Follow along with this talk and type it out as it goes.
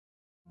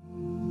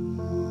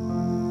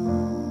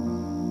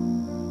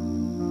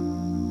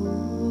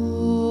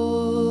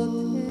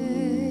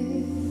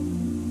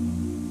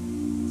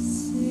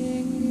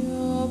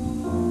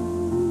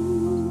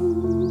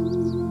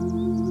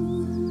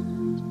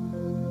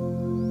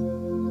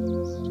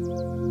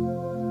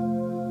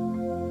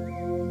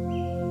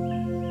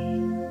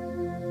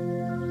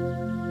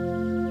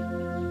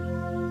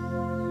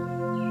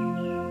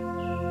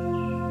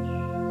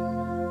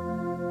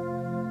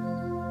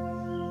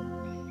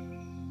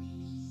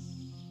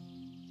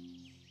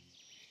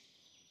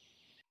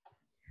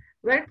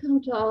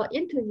Welcome to our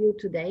interview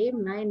today.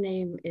 My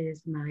name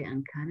is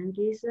Marianne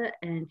Kanengiese,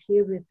 and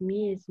here with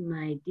me is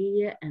my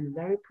dear and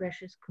very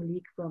precious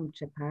colleague from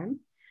Japan,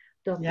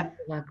 Dr.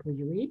 Torako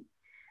Yui.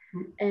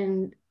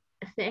 And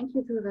thank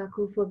you,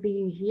 Torako, for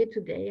being here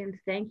today, and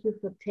thank you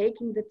for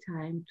taking the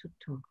time to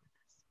talk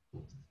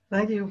with us.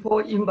 Thank you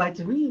for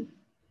inviting me.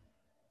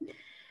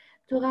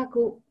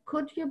 Torako,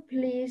 could you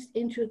please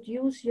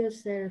introduce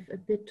yourself a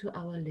bit to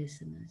our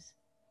listeners?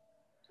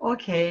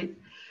 Okay.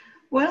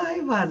 When I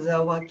was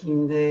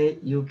working in the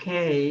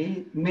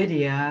UK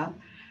media,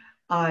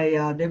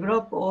 I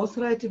developed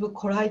ulcerative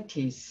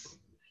colitis.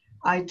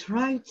 I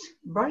tried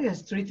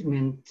various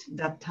treatments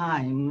that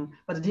time,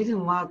 but it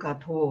didn't work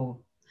at all.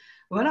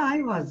 When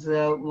I was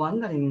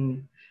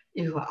wondering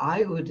if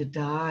I would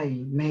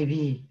die,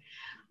 maybe,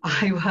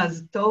 I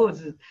was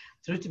told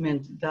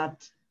treatment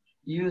that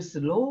use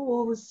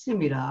low of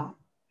similar.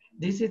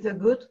 This is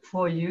good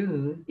for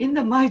you in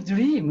my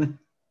dream.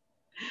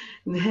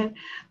 Then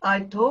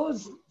I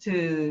told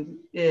to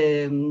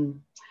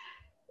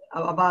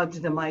about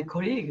my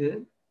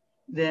colleague.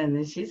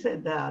 Then she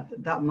said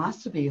that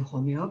must be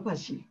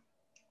homeopathy.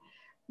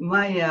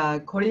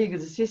 My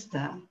colleague's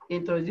sister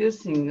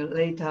introducing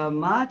later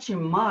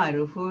Martin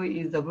Mile, who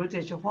is a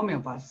British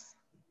homeopath.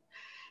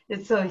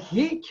 So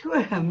he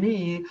cured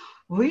me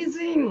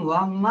within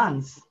 1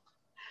 month.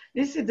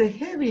 This is the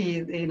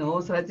heavy,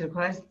 ulcerative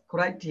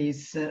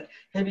colitis,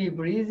 heavy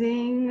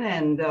breathing,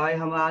 and I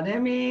am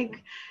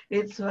anemic.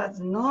 It was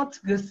not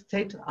good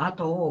state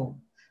at all.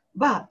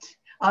 But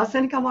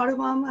arsenic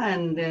amalgam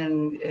and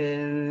then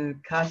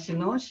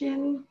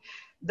carcinosin,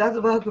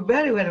 that worked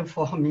very well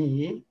for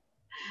me.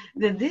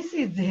 Then this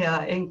is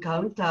their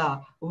encounter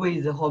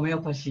with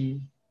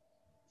homeopathy.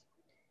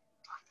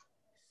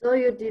 So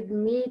you did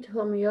meet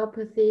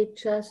homeopathy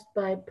just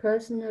by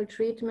personal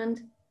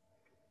treatment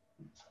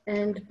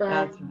and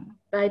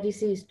by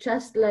disease,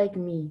 just like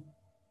me.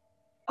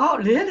 Oh,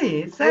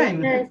 really?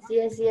 Same?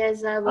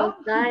 Yes. I was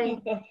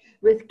dying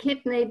with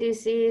kidney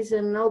disease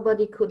and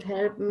nobody could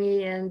help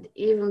me. And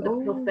even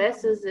the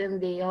professors in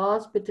the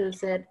hospital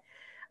said,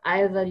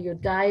 either you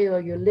die or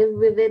you live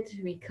with it.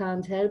 We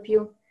can't help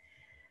you.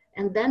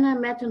 And then I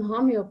met a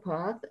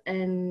homeopath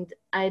and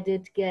I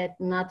did get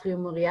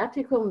natrium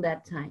muriaticum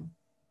that time.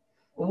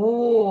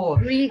 Oh,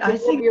 3 I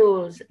think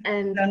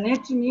and the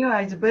nature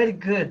is very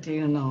good,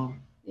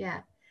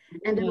 Yeah,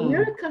 and a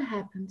miracle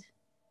happened.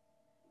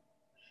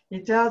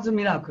 It was a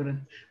miracle.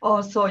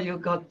 Oh, so you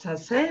got the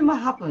same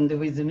happened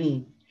with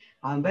me.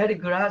 I'm very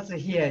glad to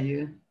hear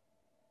you.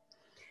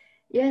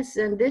 Yes,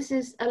 and this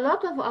is a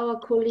lot of our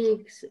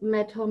colleagues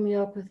met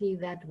homeopathy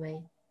that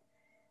way,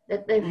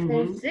 that they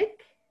felt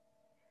sick,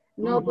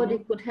 nobody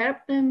could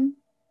help them.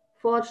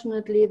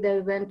 Fortunately, they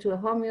went to a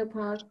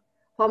homeopath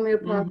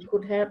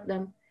could help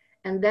them,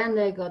 and then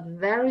they got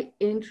very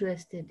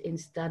interested in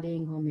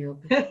studying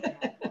homeopathy.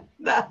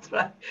 That's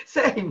right,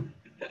 same.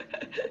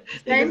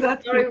 Same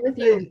Exactly. story with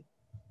you.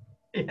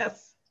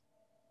 Yes.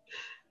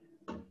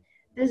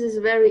 This is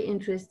very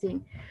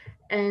interesting.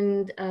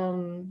 And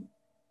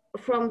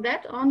from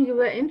that on, you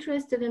were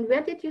interested in,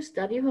 where did you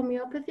study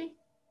homeopathy?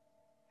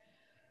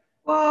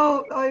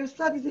 Well, I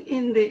studied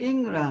in the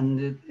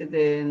England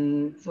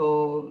then,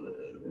 so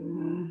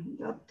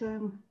that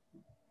time,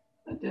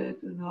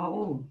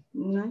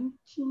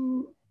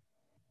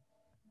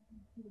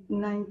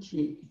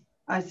 1990,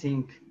 I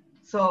think.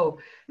 So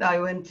I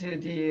went to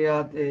the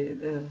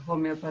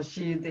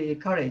homeopathy, the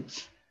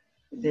college.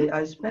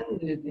 I spent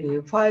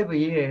 5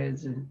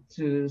 years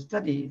to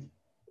study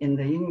in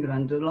the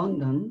England,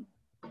 London.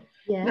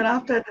 Yeah. Then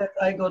after that,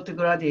 I got to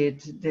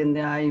graduate. Then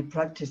I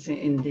practiced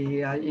in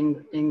the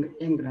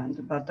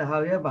England. But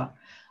however,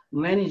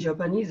 many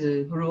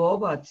Japanese flew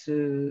over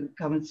to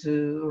come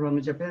to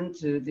from Japan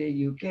to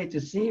the UK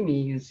to see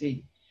me. You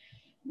see,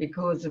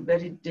 because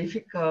very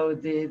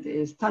difficult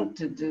the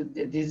stunted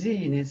the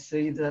disease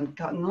is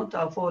cannot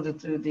afford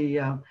to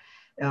the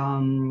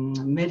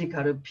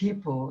medical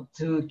people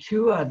to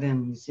cure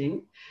them. You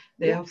see,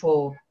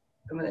 therefore.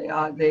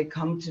 They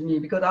come to me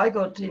because I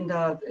got in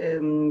the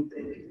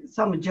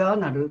some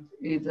journal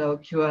it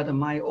cured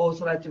my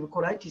ulcerative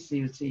colitis.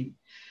 You see,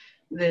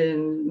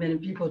 then many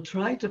people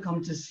try to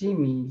come to see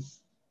me.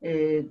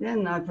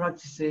 Then I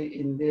practice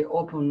in the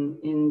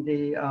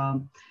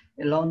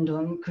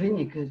London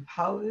clinic.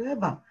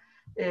 However,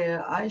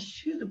 I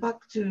should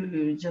back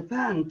to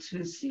Japan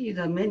to see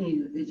the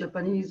many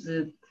Japanese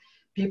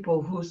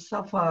people who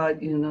suffer,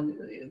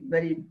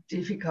 very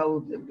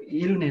difficult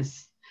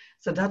illness.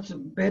 So that's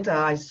better,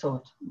 I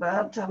thought.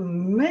 But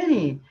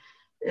many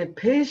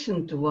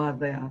patients were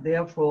there.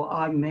 Therefore,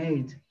 I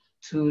made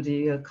to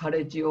the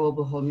College of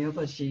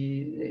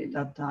Homeopathy at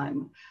that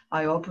time.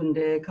 I opened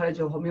the College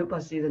of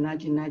Homeopathy in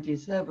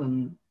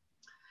 1997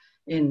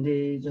 in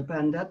the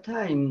Japan. That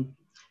time,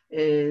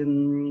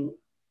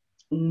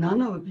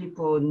 none of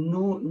people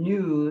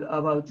knew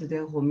about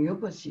the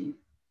homeopathy.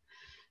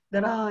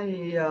 Then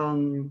I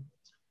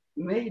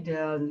made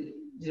a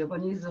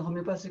Japanese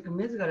Homeopathic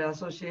Medical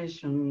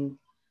Association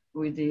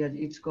with the,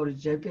 it's called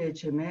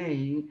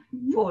JPHMA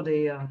for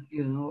the,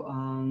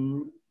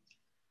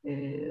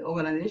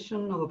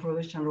 Organization of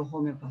Professional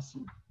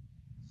Homeopathy.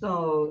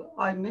 So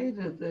I made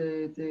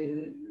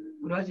the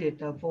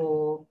graduate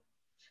for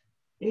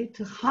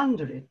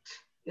 800,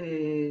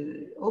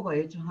 over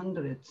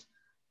 800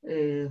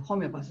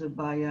 homeopaths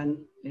by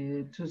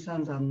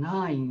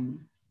 2009.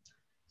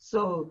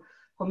 So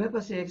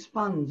homeopathy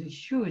expands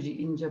huge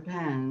in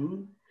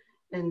Japan,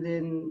 and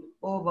then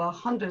over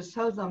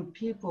 100,000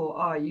 people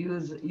are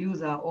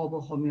user of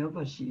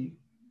homeopathy.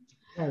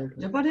 Okay.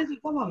 Japanese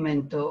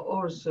government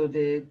also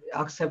they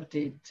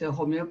accepted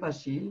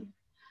homeopathy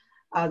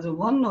as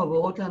one of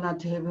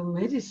alternative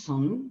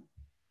medicine.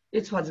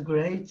 It was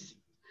great.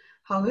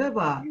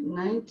 However,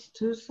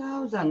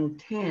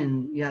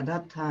 2010, yeah,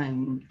 that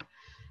time,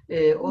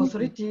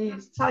 Authority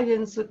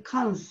Science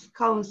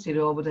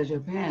Council of the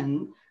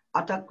Japan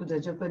attacked the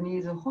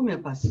Japanese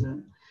homeopaths,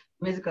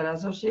 Medical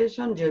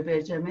Association,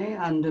 JPHMA,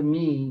 and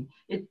me.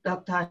 At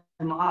that time,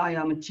 I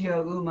am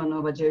chairwoman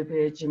of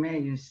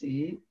JPHMA, you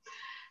see.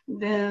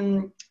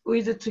 Then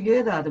with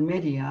together the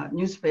media,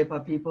 newspaper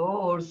people,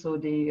 also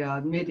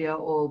the media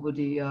of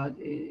the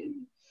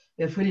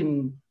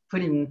film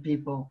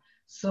people.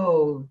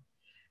 So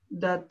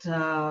that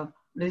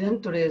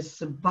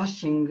relentless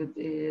bashing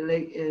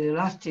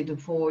lasted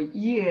for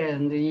year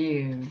and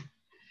year.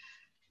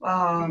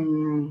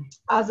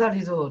 As a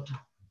result,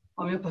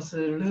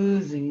 homeopathy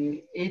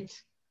losing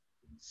its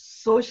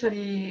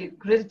socially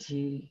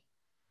credibility.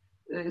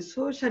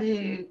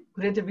 Socially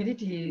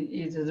credibility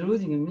is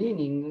losing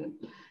meaning.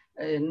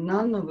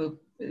 None of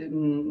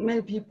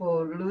many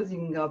people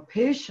losing a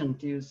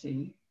patient, you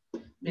see,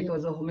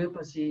 because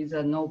homeopathy is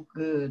not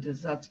good.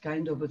 That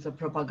kind of the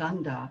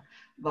propaganda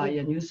by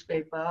a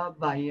newspaper,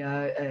 by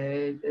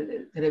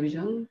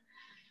television.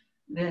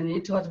 Then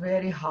it was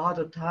very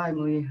hard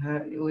time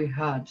we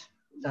had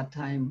that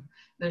time.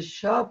 Then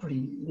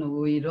sharply,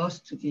 we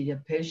lost the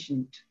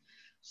patient.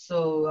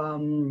 So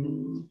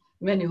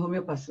many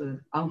homeopaths,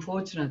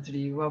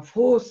 unfortunately, were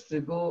forced to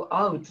go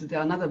out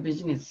to another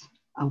business,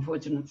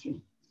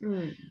 unfortunately.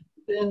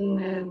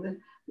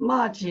 Then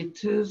March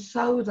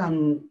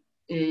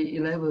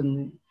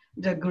 2011,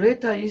 the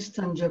Greater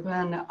Eastern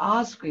Japan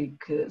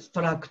earthquake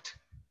struck,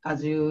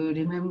 as you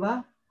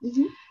remember.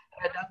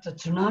 That the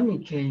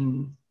tsunami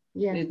came.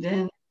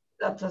 Then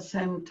at the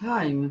same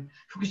time,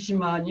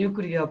 Fukushima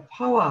nuclear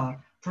power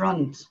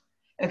plant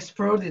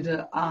exploded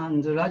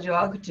and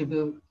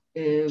radioactive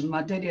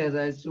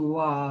materials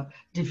were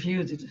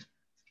diffused.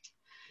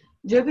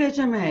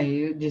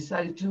 JPHMA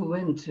decided to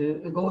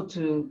go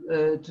to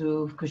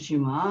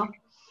Fukushima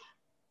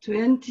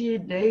 20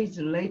 days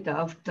later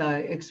after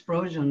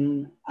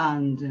explosion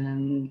and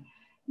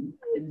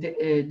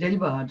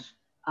delivered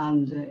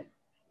and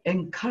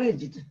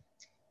encouraged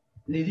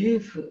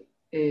relief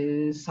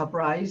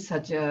supplies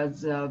such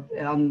as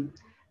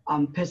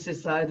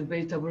pesticide,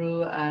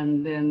 vegetable,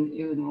 and then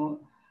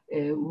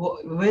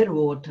well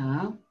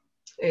water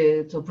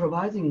to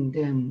providing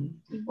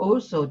them.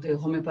 Also, the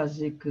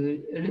homeopathic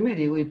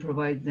remedy we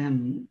provide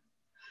them.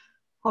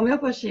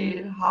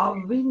 Homeopathy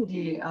have been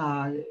the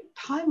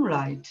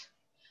timelight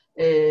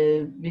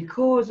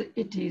because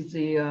it is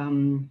the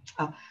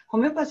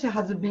homeopathy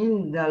has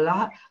been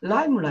the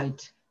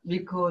limelight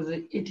because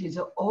it is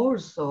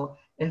also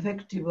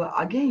effective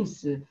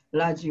against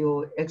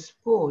radio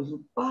exposure,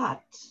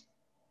 but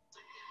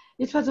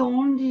it was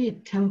only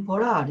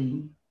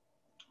temporary.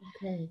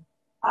 Okay.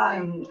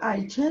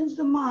 I changed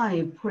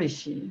my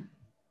policy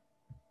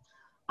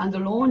and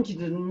launched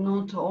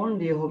not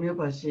only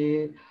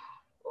homeopathy.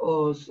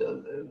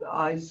 Also,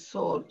 I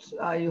thought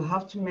you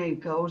have to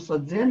make also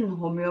ZEN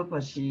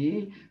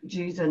Homeopathy, which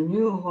is a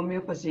new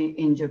homeopathy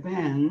in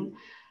Japan,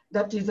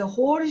 that is a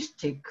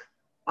holistic,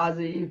 as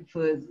if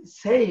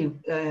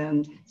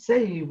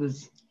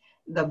saves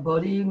the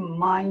body,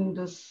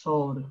 mind,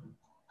 soul.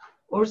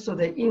 Also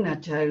the inner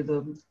child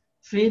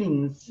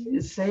feelings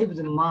save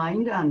the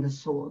mind and the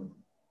soul.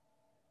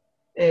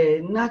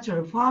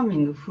 Natural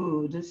farming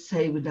food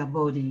save the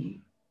body.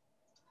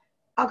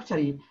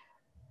 Actually,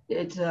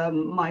 it's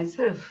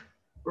myself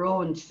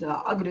launched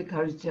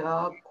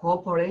agriculture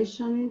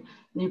corporation,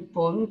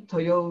 Nippon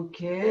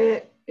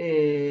Toyouke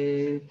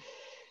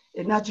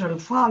natural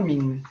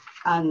farming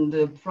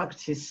and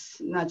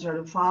practice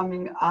natural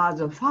farming as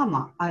a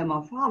farmer. I am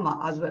a farmer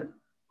as well.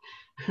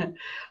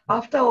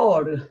 After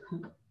all,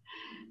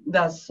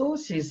 the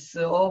sources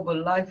of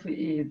life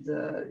is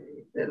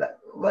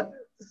what.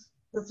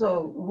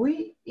 So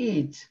we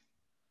eat,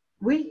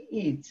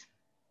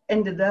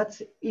 and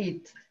that's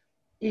it.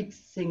 Each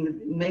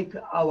thing make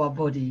our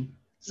body.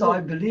 So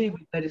I believe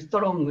very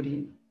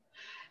strongly.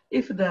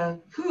 If the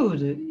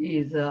food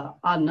is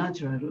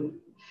unnatural,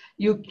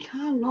 you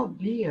cannot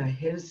be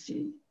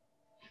healthy.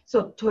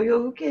 So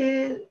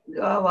Toyouke,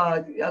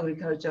 our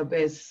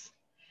agriculture-based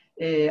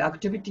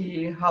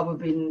activity, have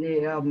been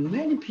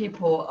many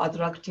people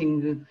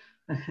attracting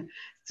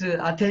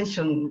to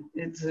attention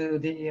to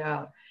the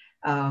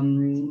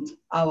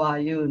our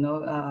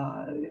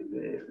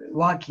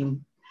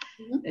working.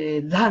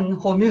 ZEN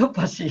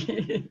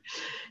Homeopathy.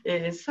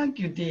 Thank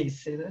you,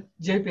 this.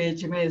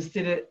 JPH may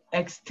still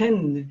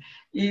extend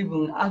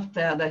even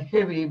after the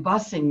heavy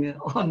bashing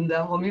on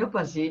the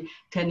homeopathy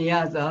 10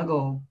 years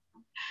ago.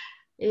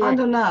 Yeah.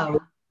 And now,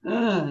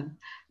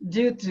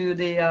 due to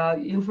the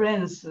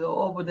influence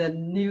of the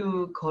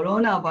new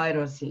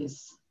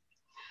coronaviruses,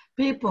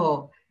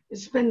 people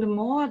spend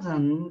more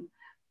than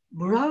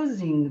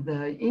browsing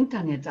the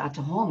internet at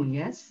home,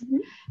 yes?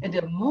 And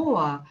the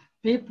more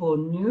people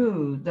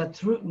knew the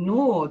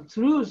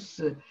truth,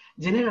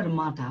 general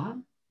matter,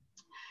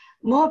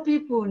 more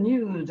people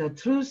knew the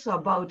truth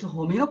about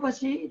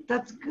homeopathy.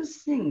 That's a good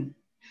thing.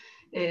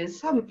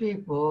 Some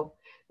people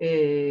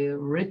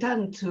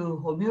return to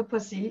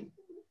homeopathy.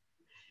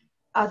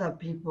 Other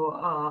people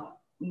are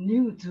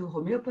new to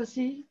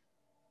homeopathy.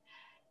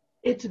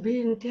 It's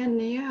been 10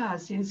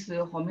 years since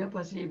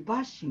homeopathy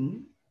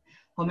bashing.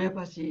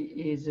 Homeopathy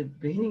is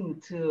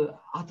beginning to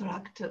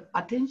attract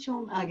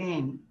attention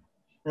again,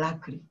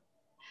 luckily.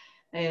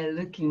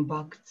 Looking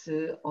back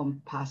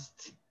on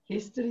past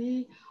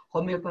history,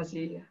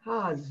 homeopathy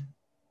has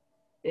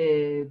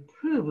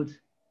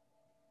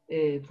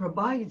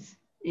provides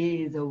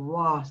is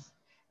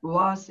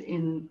worse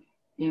in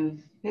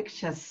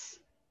infectious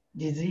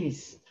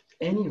disease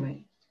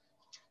anyway.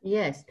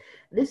 Yes,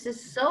 this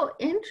is so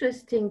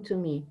interesting to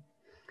me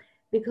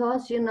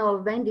because, you know,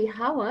 Wendy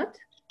Howard,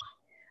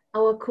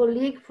 our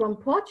colleague from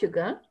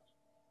Portugal,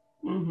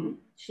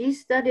 she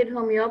studied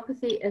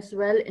homeopathy as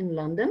well in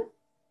London,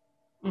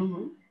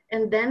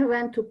 and then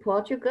went to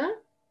Portugal,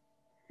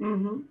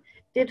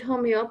 did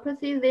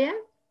homeopathy there,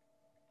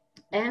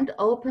 and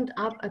opened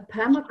up a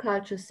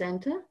permaculture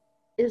center,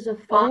 is a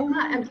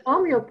farmer and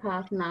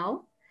homeopath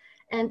now,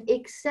 and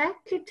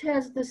exactly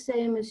tells the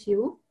same as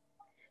you.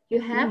 You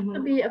have to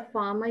be a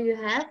farmer, you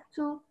have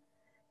to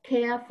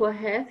care for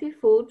healthy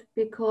food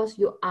because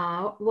you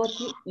are what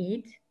you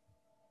eat.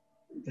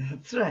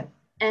 That's right.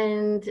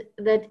 And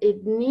that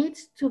it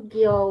needs to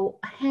go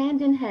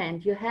hand in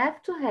hand. You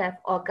have to have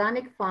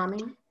organic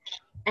farming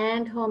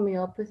and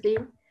homeopathy.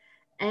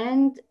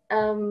 And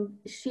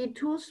she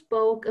too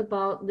spoke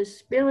about the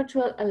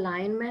spiritual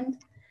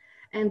alignment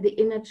and the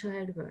inner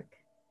child work.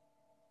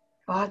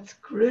 That's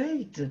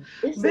great.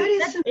 Isn't Very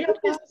that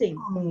interesting?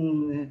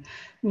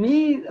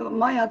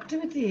 My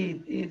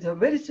activity is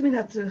very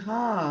similar to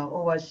her,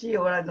 or she,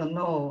 or I don't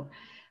know.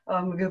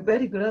 I'm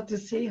very glad to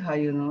see her,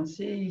 you know,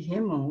 see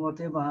him or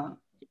whatever.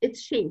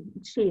 It's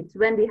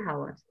Wendy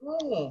Howard.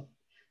 Oh,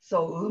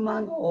 so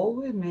women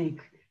always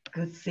make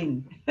good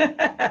thing.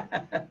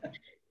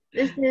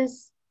 This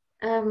is,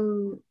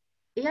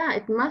 yeah,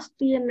 it must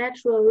be a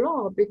natural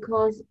law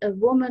because a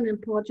woman in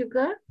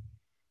Portugal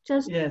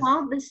just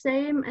found the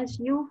same as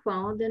you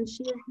found, and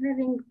she is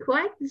having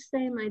quite the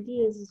same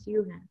ideas as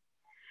you have.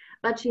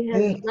 But she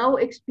has no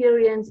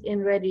experience in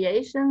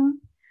radiation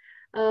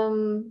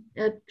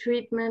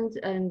treatment,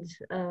 and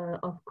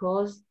of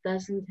course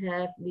doesn't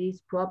have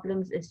these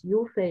problems as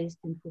you faced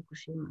in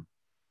Fukushima.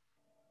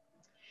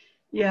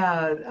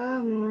 Yeah.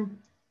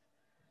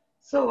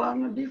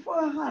 So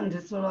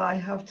beforehand, so I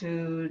have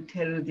to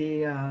tell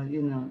the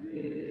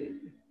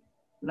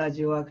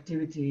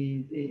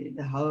radioactivity,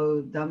 the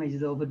how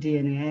damage of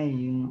DNA,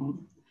 you know.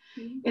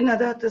 In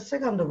the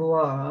Second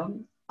War,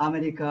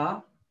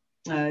 America,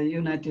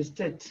 United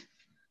States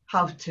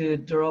have to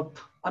drop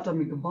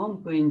atomic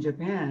bomb in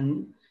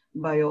Japan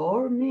by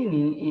all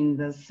meaning in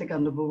the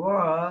Second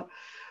War,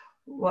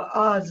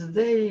 as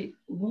they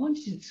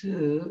wanted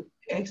to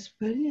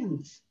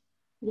experiment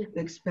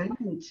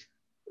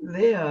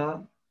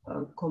their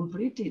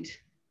completed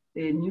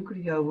a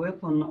nuclear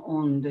weapon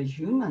on the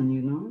human,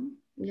 you know.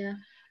 Yeah.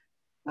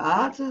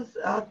 At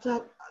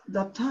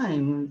that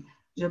time,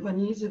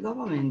 Japanese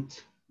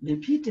government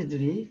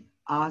repeatedly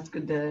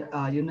asked the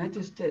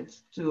United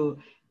States to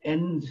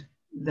end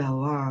the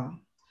war,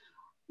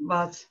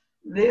 but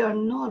they are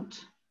not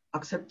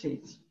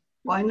accepted.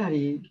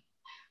 Finally,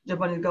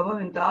 Japanese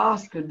government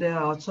asked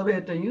the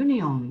Soviet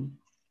Union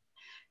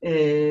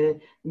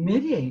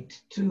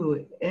mediate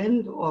to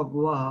end of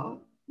war,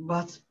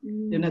 but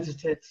United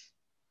States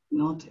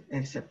not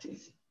accepted.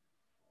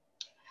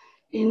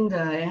 In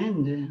the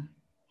end,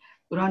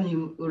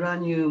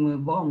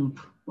 uranium bomb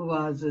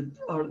was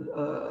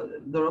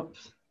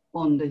dropped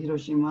on the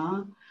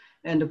Hiroshima,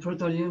 and the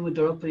plutonium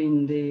dropped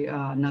in the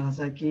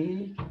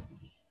Nagasaki,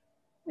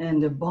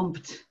 and the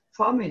bombed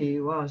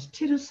family was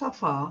still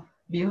suffer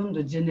beyond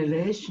the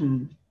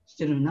generation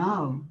still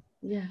now.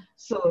 Yeah.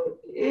 So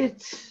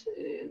it's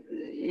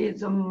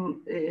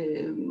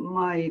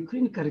my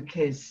clinical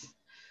case.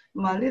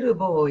 My little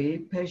boy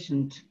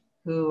patient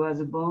who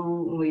was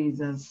born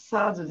with a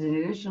third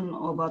generation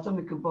of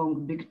atomic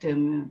bomb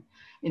victim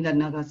in the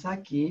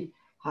Nagasaki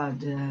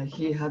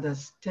he had a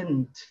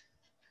stent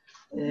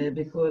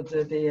because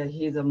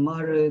he's a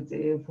marrow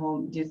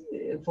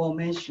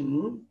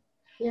formation.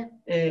 Yeah.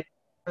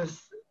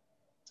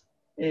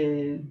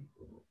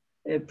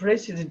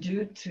 Pressed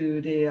due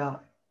to the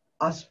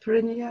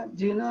aspernia.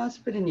 Do you know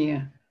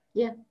aspernia?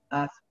 Yeah.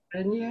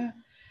 Aspernia.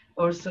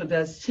 Also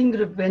the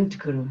single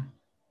ventricle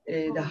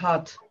the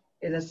heart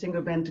is a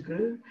single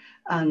ventricle,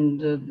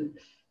 and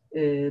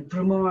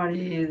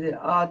pulmonary the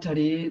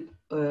artery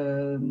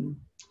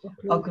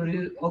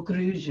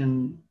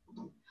occlusion.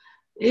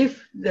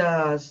 If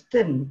the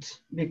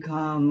stent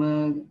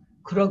become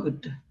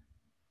clogged,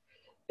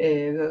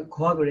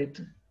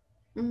 coagulate,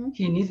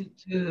 he needs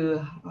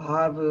to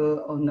have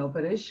an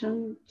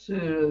operation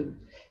to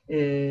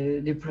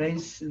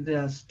replace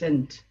the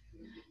stent.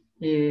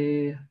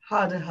 He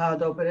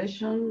had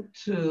operation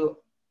to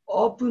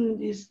open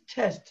this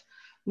chest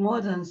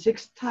more than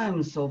 6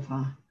 times so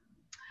far.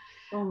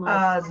 Oh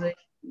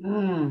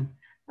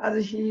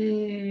As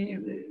he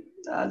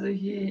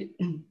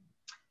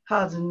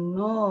has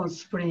no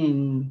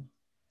spleen,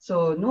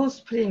 so no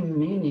spleen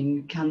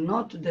meaning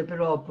cannot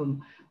develop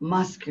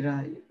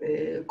muscular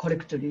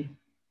correctly.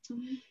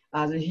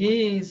 As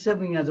he is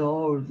 7 years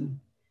old,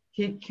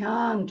 he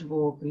can't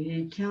walk,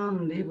 he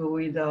can't live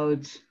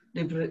without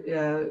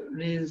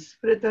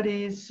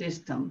respiratory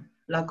system,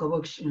 lack of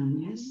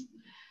oxygen, yes.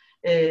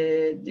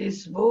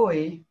 This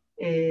boy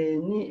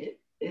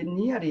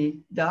nearly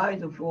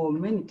died for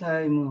many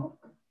times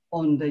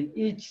on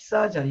each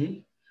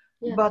surgery,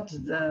 but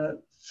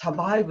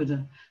survived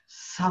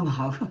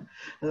somehow,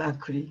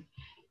 luckily.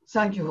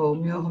 Thank you for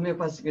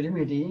homeopathic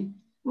remedy.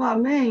 My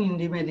main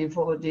remedy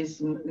for this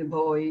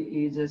boy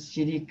is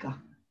silica.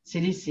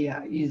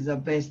 Silicia is the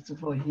best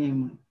for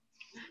him.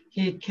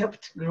 He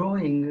kept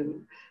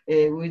growing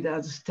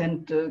without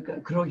stent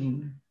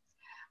clogging.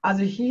 As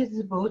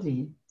his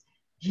body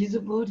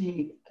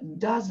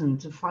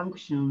doesn't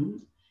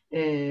function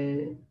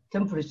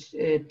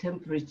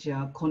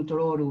temperature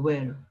control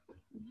well.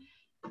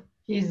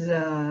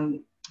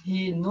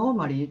 He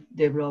normally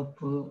develop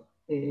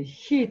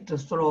heat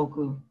stroke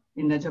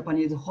in the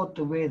Japanese hot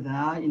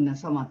weather in the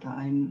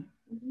summertime.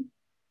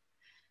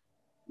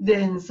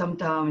 Then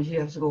sometimes he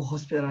has to go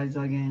hospitalized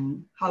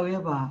again.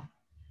 However,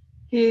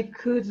 he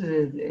could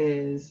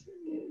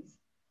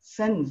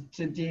send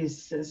to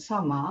this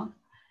summer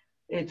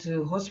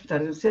to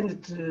hospital,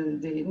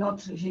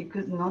 he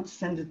could not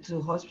send it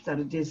to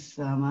hospital this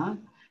summer,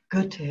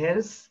 good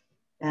health,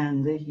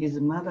 and his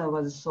mother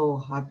was so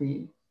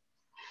happy.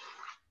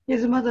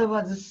 His mother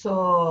was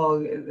so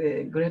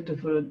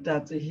grateful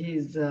that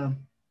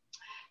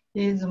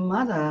his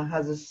mother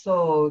has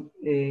so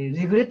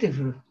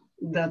regretful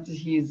that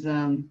his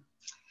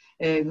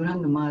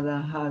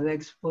grandmother had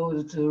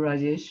exposed to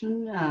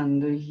radiation,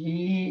 and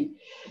he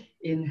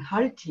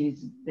inherited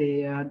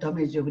the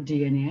damage of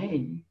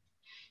DNA.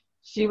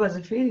 She was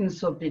feeling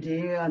so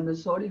pity and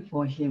sorry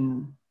for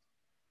him.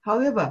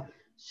 However,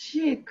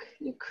 she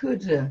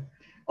could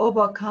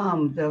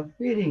overcome the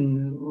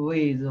feeling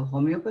with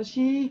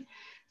homeopathy.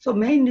 So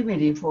main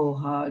remedy for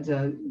her,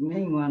 the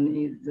main one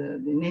is the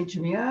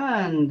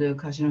natriumia and the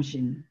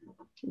carcinosin.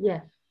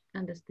 Yes,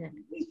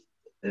 understand.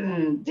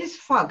 This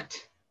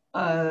fact,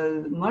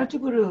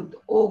 multiple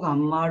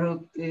organ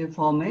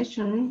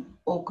malformation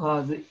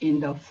occurs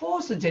in the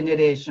 4th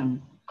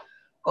generation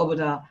of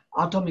the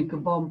atomic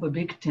bomb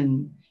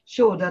victim,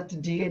 show that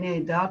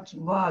DNA that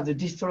was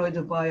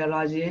destroyed by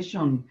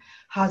radiation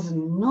has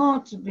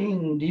not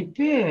been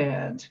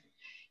repaired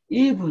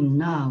even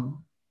now.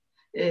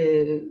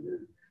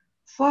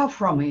 Far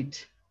from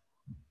it,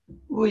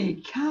 we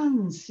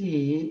can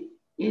see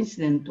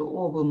incident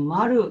of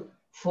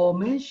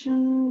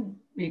malformation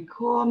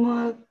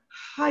become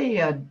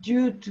higher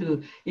due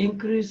to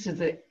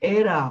increased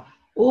error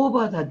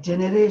over the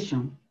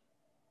generation.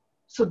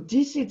 So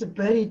this is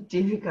very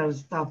difficult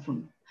stuff.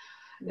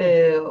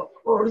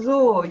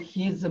 Although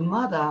his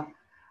mother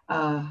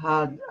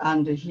had,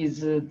 and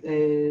his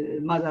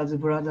mother's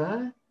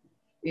brother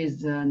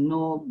is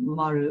no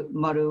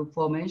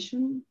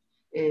malformation,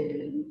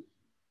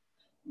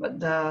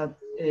 but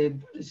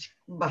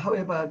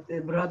however,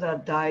 the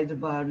brother died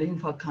by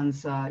lymph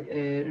cancer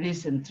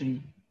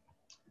recently.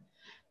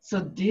 So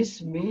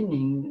this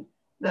meaning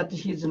that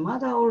his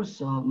mother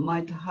also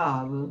might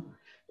have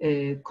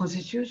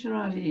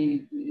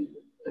constitutionally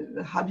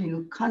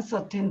having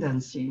cancer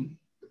tendency.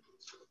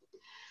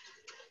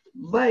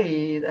 By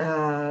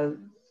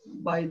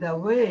the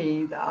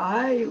way,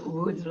 I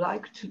would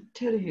like to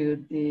tell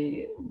you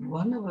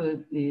one of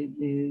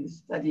the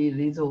study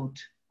result.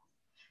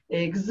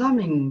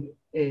 Examining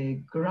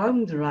a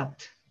ground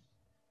rat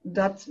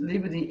that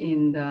lived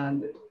in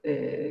the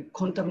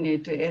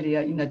contaminated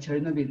area in the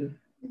Chernobyl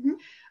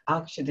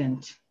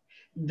accident.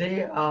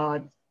 They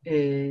are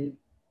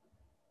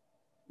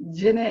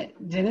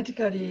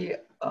genetically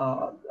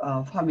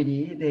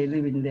family, they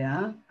live in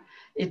there.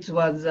 It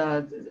was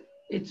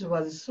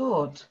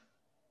thought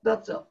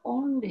that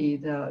only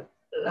the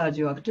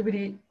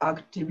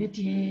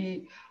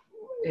radioactivity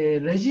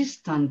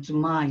resistant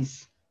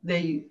mice,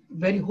 they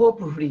very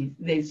hopefully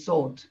they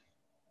thought.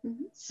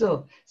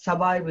 So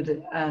survived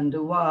and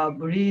were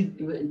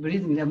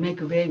breathing and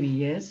make a baby,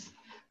 yes.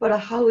 But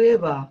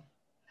however,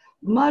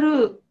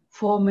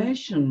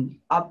 malformation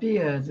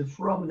appears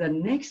from the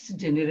next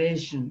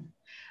generation,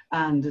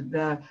 and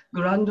the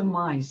grand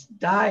mice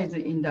died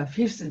in the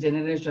 5th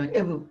generation,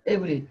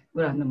 every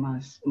grand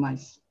mice.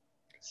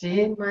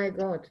 See? Oh my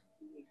God.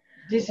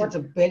 This is a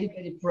very,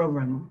 very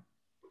problem.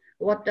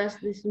 What does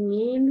this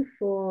mean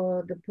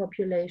for the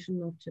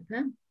population of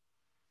Japan?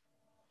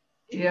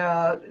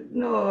 Yeah,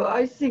 no,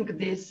 I think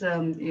this,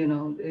 you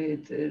know,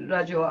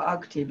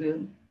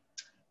 radioactive,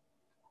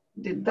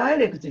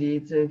 directly,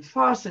 the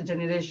first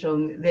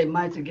generation, they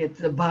might get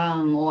the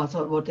burn or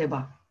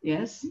whatever,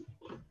 yes?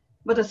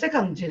 But the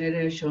second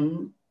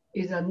generation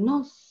is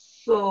not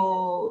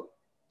so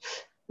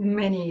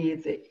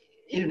many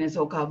illness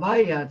occur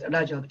by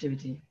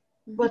radioactivity.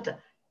 But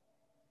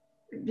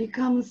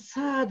becomes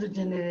third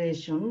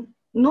generation,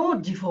 no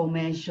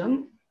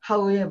deformation,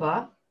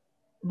 however,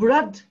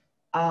 blood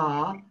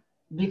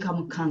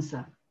become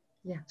cancer.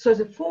 Yeah. So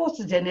the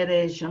fourth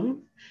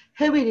generation,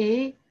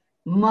 heavily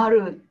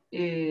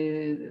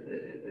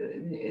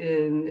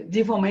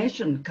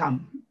deformation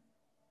come.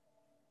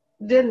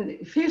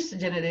 Then fifth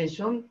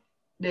generation,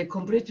 they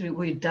completely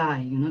will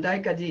die, you know,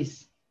 like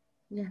this.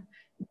 Yeah.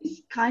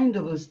 This kind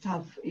of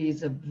stuff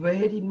is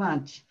very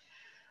much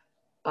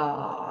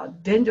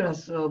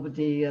dangerous of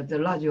the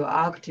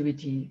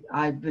radioactivity,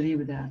 I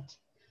believe that.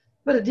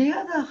 But on the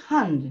other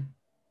hand,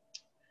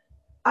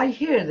 I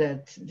hear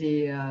that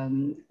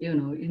you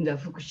know, in the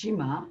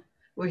Fukushima,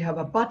 we have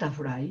a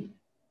butterfly.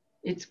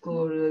 It's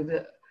called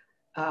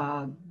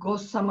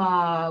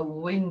Gossamer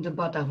wind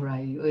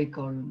butterfly, we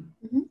call them.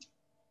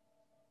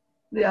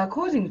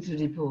 According to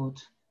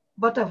report,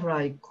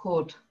 butterfly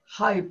caught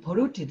high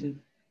polluted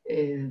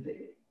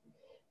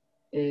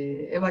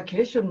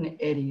evacuation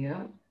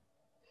area,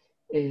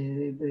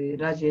 the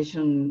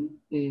radiation,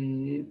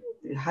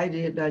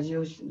 highly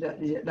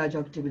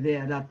radioactive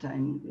there at that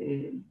time,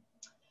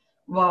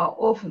 were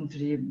often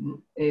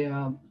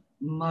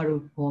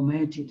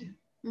malformated.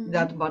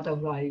 That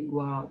butterfly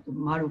were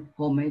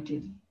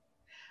malformated.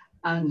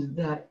 And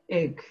the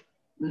egg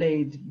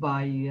laid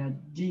by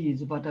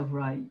these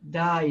butterfly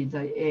died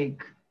the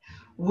egg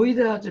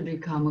without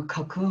become a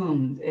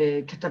cocoon,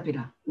 a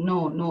caterpillar.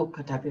 No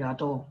caterpillar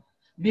at all.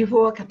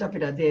 Before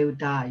caterpillar, they will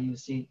die, you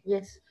see.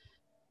 Yes.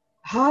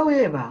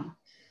 However,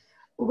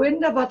 when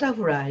the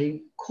butterfly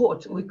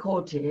we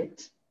caught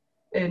it,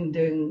 and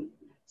then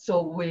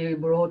so we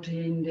brought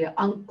in the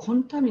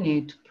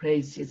uncontaminated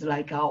places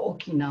like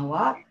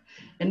Okinawa,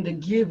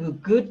 and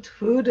give good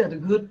food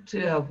and good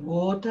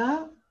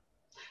water,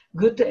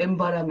 good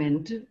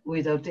environment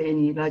without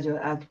any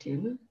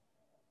radioactive.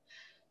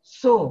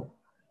 So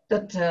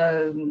that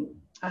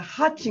a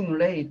hatching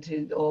rate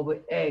of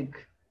egg,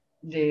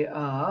 they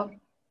are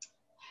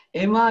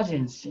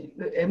emergency,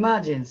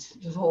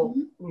 so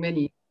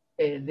many,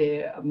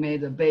 they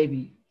made a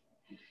baby.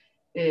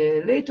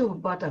 Rate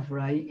of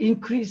butterfly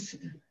increased,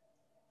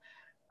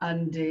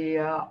 and the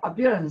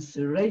appearance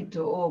rate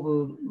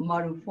of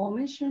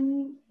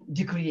malformation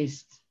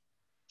decreased.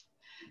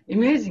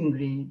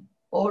 Amazingly,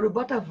 all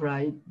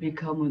butterfly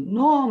become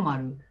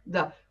normal,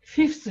 the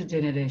fifth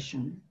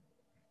generation.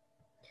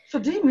 So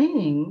they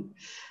meaning,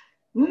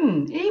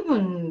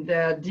 even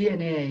the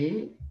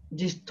DNA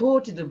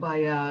distorted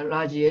by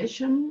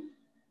radiation,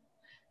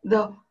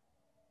 the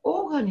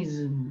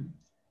organism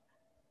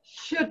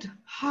should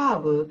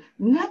have a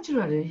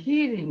natural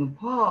healing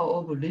power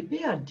of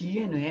repair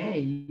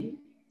DNA.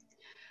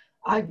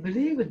 I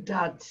believe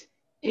that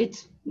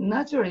its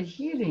natural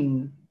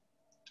healing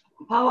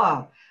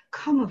power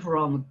comes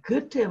from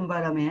good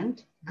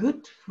environment,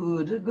 good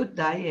food, good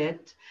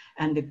diet,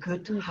 and a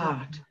good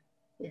heart.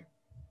 Yeah.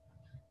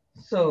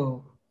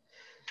 So,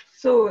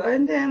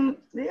 and then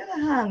the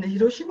other hand,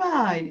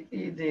 Hiroshima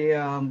is they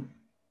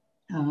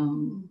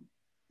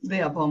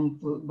are bombed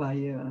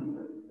by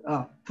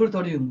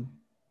plutonium.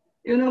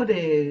 You know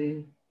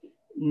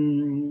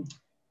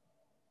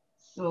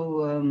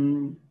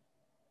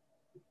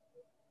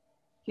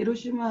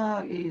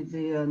Hiroshima is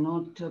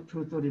not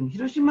plutonium.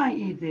 Hiroshima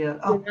is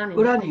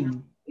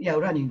uranium. Yeah,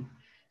 uranium.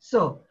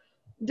 So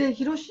the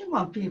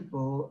Hiroshima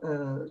people,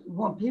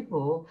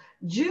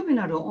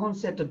 juvenile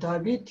onset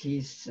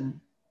diabetes,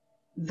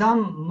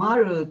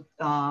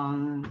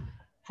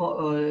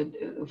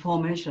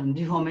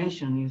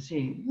 deformation, you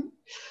see.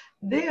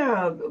 They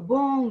are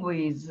born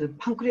with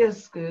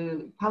pancreas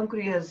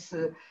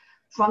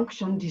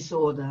function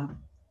disorder.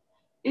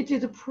 It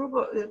is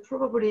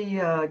probably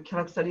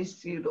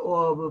characteristic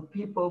of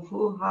people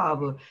who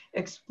have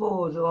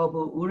exposed of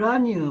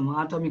uranium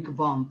atomic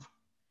bomb.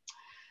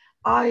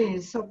 I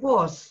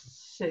suppose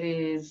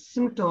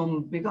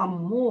symptoms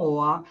become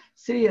more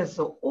serious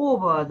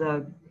over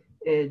the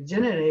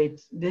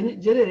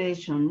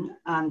generation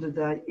and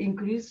the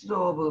increase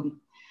of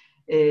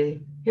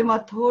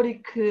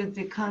hematologic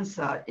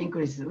cancer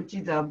increases, which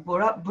is the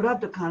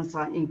blood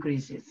cancer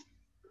increases.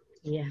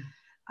 Yeah.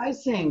 I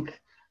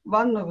think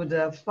one of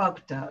the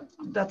factors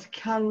that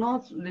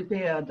cannot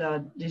repair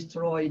the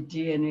destroyed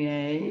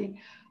DNA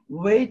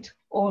weight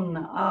on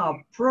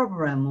our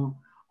problem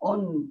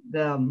on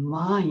the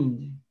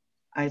mind,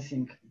 I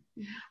think.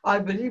 I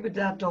believe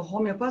that the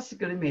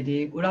homeopathic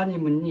remedy,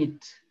 uranium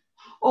need,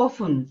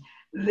 often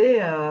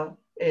they are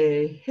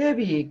a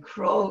heavy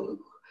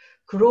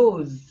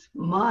closed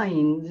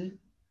mind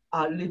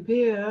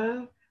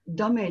repair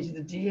damaged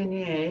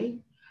DNA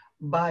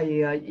by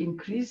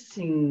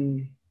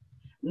increasing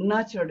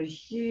natural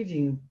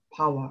healing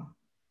power.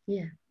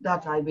 Yeah.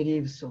 That I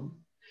believe so.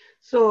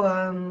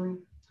 So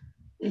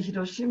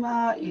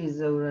Hiroshima is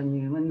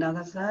uranium,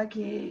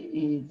 Nagasaki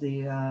is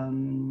the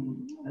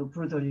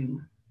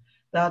plutonium.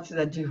 That's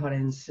the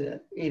difference.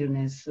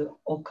 Illness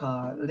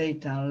occur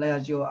later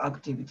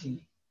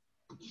radioactivity.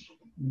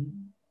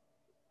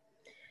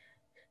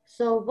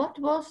 So what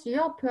was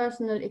your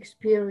personal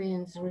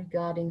experience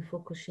regarding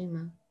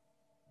Fukushima?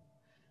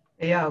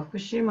 Yeah,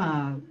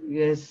 Fukushima,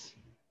 yes.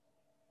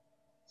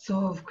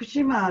 So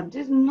Fukushima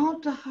did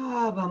not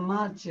have a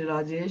much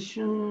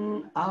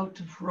radiation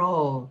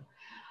outflow,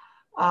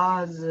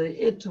 as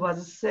it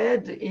was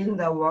said in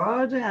the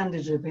world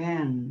and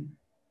Japan.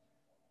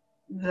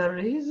 The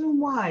reason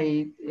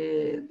why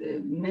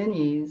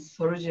many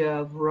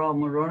soldiers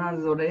from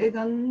Ronald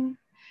Reagan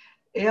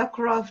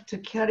aircraft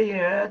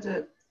carrier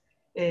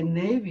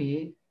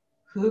Navy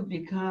who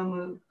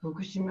become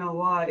Fukushima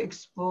war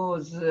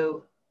exposed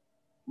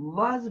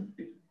was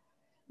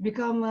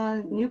become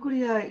a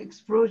nuclear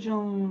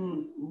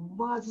explosion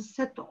was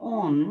set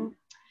on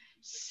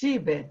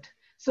seabed.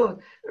 So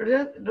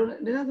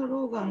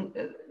Ronald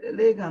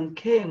Reagan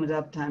came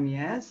that time,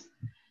 yes,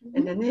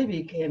 and the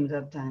Navy came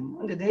that time,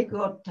 and they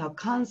got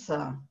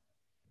cancer.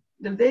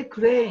 They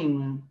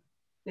claim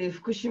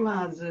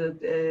Fukushima's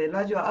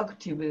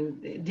radioactive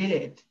did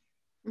it,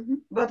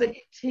 but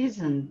it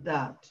isn't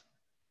that.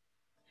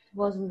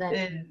 Wasn't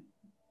that?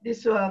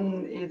 This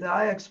one is,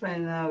 I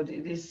explain now,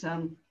 this,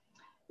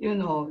 you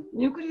know,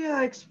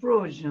 nuclear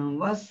explosion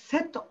was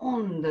set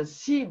on the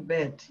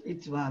seabed,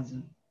 it was,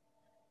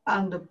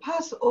 and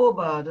pass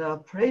over the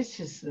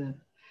places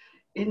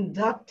in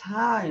that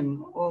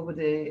time of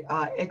the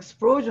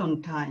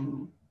explosion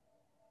time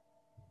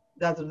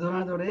that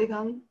Ronald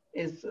Reagan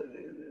is,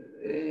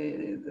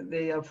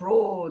 they are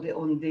flowed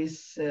on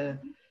this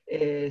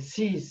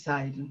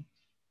seaside.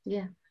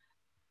 Yeah.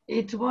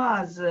 It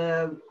was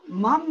a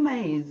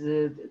man-made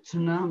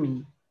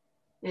tsunami.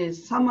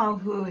 Someone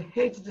who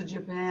hated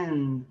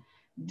Japan,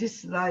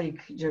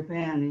 disliked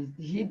Japan,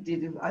 he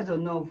did it, I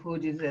don't know who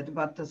did that,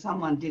 but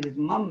someone did it,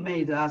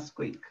 man-made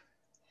earthquake.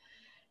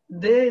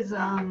 There's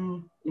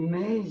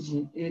image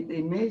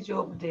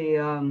of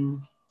the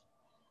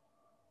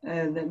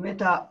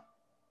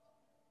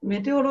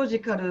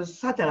meteorological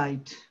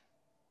satellite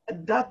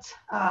that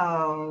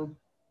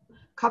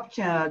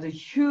captured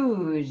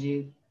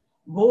huge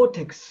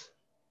vortex,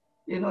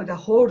 you know, the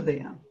hole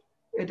there.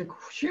 It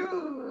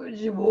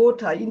huge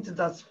water into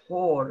that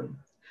hole.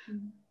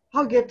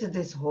 How get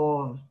this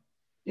hole?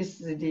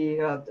 This is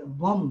the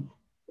bomb,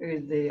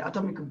 the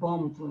atomic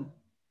bomb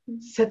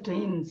set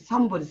in,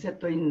 somebody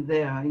set in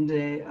there in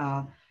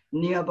the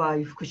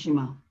nearby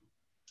Fukushima.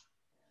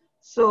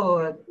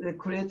 So they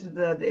created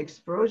the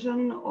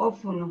explosion,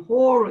 often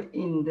hole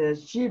in the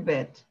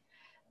seabed,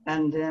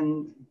 and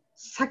then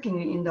sucking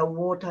in the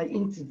water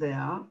into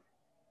there.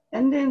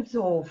 And then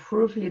so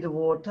fulfilled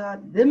water,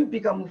 then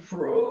become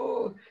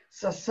full,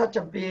 so such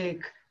a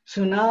big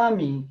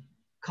tsunami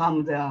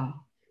come there.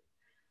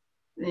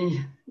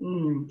 In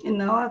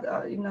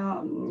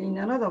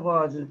other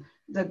words,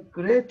 the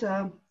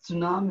greater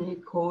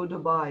tsunami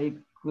caused by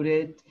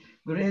Great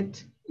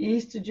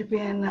East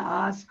Japan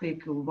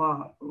earthquake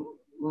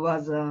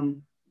was a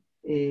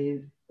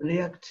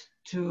react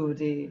to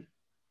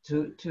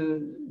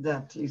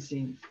that, you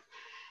see.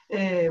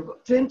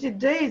 20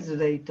 days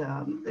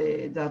later,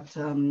 that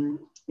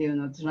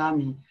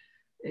tsunami,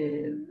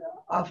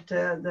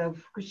 after the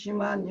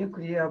Fukushima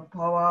nuclear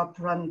power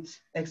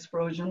plant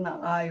explosion,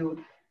 I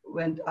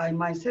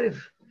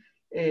myself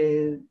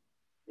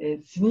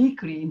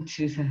sneakily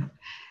into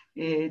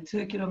the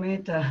 2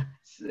 kilometers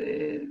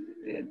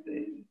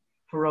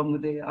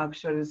from the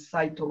actual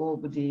site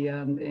of the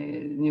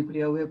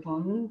nuclear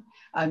weapon.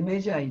 I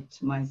measure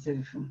it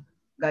myself,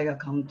 Geiger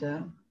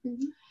counter.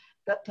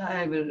 That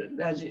time,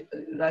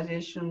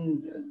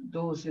 radiation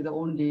dose is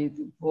only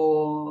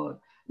 4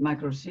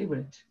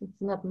 microsievert. It's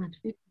not much.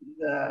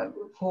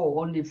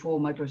 Only 4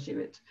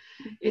 microsievert.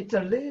 It's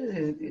a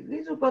little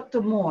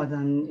bit more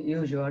than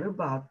usual,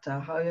 but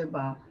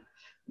however,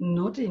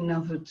 not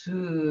enough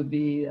to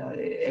be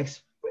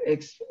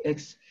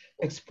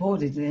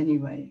exposed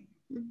anyway.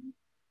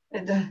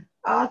 And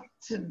at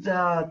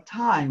the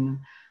time,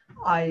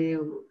 I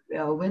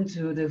went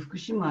to the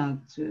Fukushima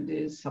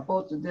to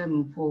support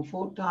them for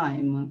 4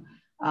 times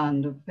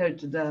and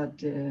felt that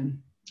the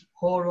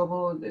whole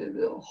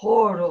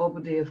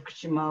of the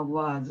Fukushima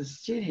was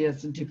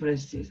seriously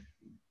depressed.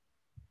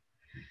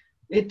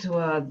 It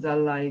was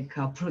like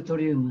a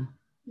plutonium.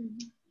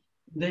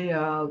 They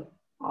are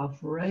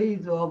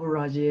afraid of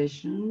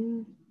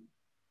radiation,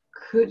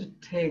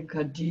 could take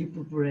a deep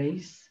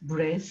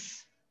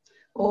breath,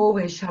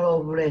 always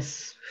shallow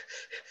breath,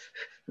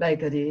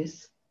 like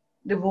this.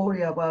 They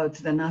worry about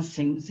the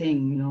nothing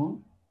thing, you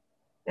know,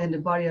 and the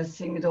various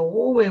things. They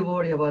always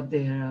worry about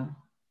they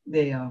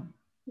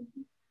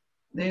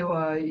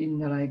were in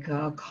like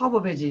a carbo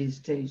veggie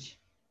stage.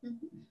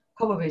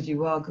 Homeopathy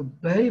work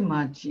very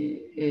much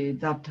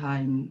that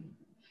time.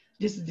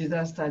 This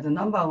disaster is the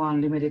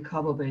 #1 remedy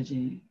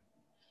homeopathy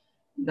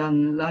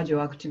than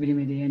radioactive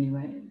remedy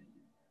anyway.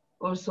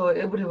 Also,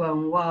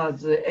 everyone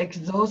was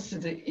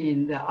exhausted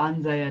in the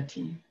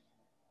anxiety.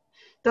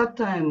 That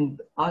time,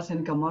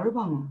 arsenic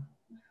amalgam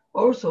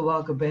also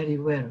work very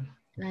well.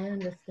 I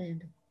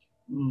understand.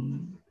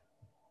 Mm.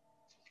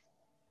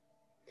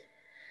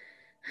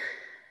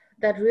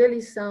 That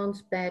really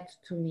sounds bad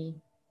to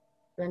me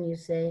when you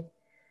say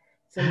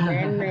it's a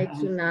man-made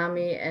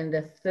tsunami and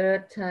the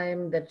third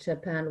time that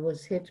Japan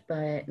was hit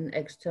by an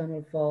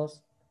external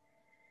force.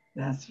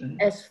 That's right.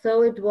 As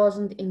though it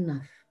wasn't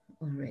enough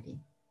already.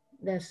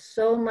 There's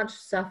so much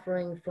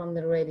suffering from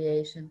the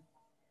radiation.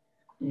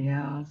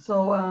 Yeah,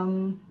 so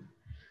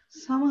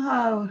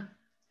somehow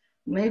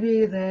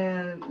maybe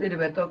the little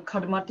bit of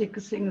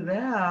karmatic thing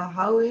there,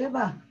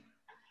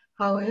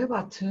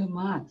 however too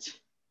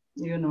much,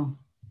 you know.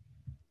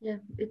 Yeah,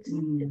 it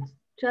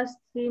just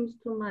seems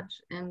too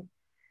much. And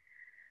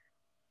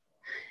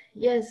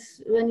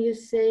yes, when you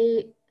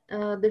say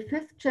the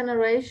 5th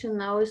generation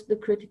now is the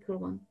critical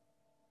one.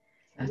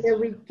 That's Where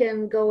right. we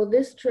can go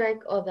this track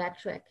or that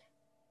track.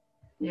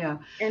 Yeah,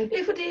 And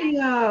if they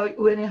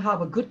when you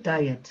have a good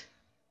diet,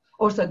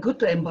 also a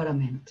good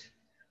environment,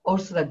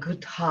 also a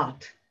good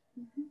heart,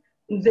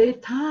 they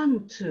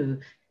turn to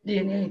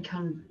DNA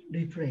can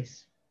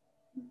replace.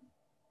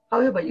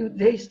 However,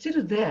 they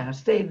still there,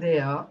 stay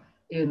there,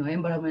 you know,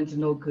 environment is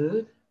no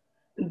good.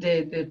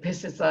 The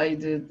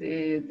pesticide,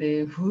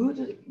 the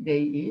food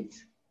they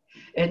eat,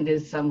 and then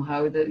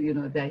somehow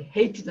they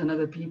hated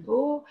another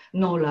people,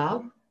 no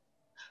love.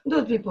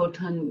 Those people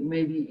turn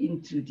maybe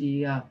into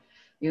the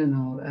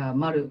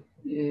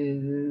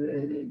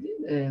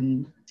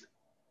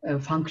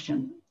function.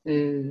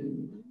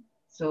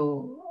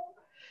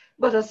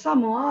 But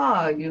some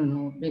are,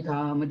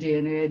 become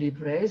DNA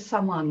replaced,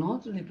 some are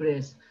not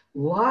replaced.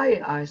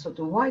 Why? I thought,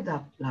 why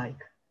that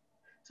like?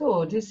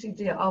 So this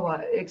is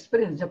our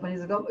experience,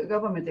 Japanese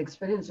government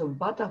experience of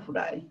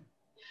butterfly.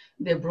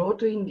 They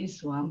brought in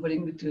this one,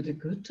 bring to the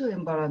good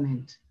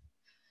environment.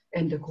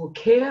 And they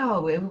care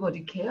of,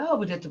 everybody care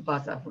of that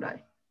butterfly.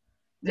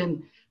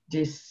 Then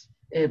this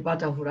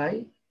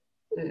butterfly,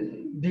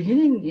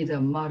 beginning is a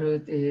marrow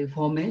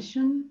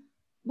formation,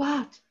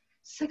 but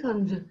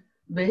second,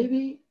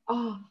 baby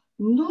are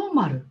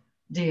normal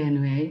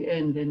DNA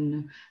and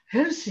then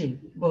healthy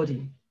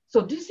body. So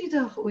this is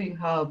we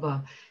have,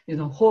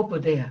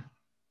 hope there.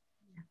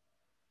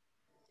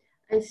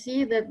 I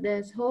see that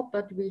there's hope,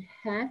 but we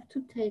have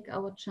to take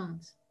our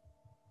chance.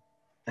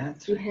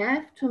 That's we right.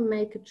 have to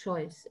make a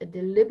choice, a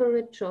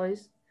deliberate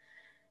choice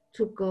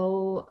to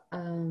go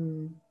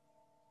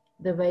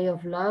the way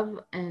of love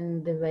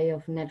and the way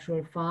of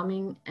natural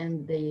farming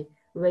and the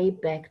way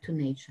back to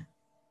nature.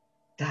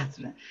 That's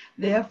right.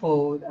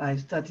 Therefore, I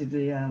started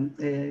the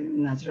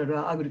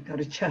natural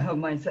agriculture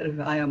myself.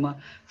 I am a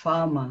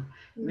farmer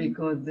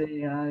because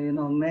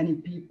many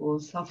people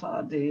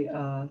suffer the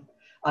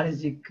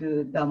allergic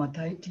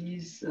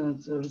dermatitis.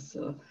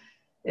 So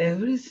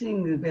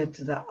everything but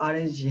the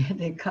allergy,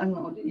 they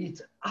cannot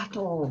eat at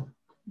all.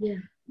 Yeah.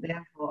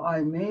 Therefore,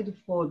 I made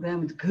for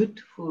them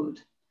good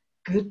food,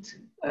 good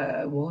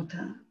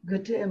water,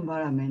 good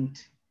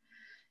environment.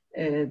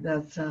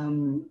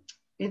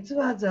 It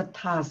was a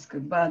task,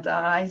 but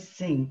I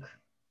think,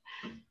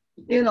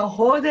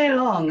 whole day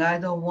long, I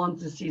don't want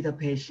to see the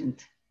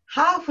patient.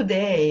 Half a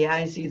day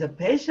I see the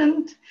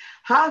patient,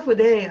 half a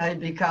day I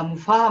become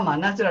farmer,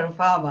 natural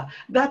farmer.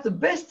 That's the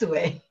best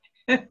way.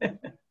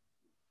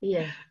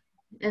 Yeah.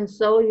 And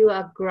so you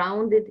are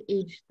grounded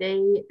each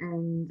day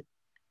and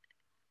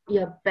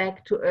you're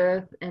back to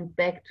earth and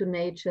back to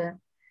nature.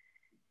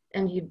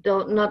 And you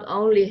don't not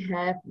only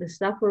have the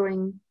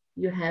suffering,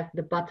 you have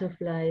the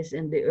butterflies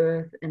and the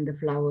earth and the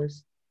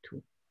flowers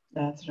too.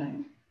 That's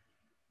right.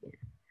 Yeah.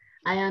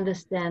 I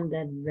understand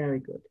that very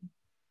good.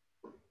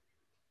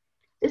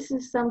 This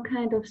is some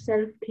kind of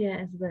self-care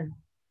as well.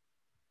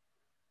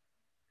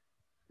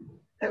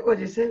 What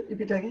did you say?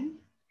 Repeat again?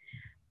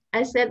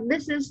 I said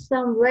this is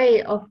some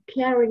way of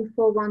caring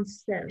for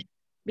oneself,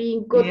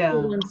 being good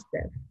to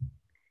oneself.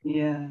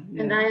 Yeah.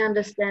 And I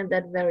understand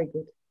that very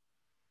good.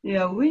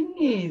 Yeah, we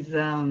need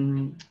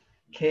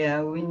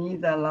care. We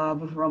need the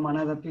love from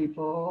another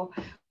people.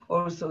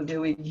 Also, they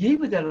will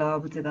give the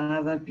love to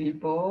another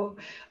people.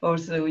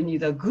 Also, we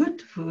need a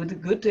good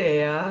food, good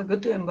air,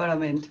 good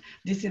environment.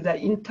 This is the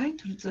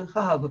entitled to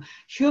have.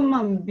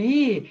 Human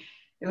being,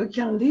 we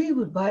can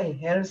live by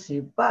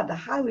healthy, but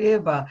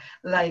however,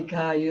 like,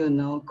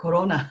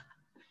 Corona.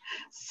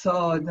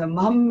 So the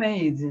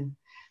man-made,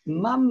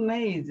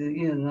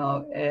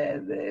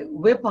 the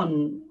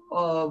weapon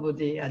of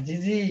the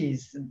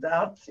disease,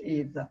 that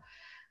is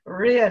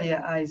really,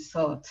 I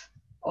thought,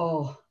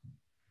 oh,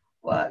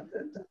 what,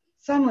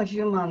 some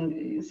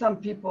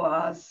people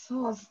are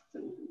so,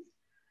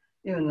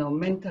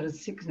 mental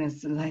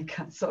sickness, like,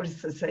 sorry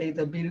to say,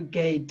 the Bill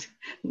Gates,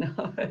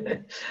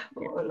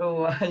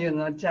 or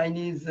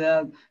Chinese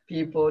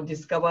people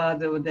discovered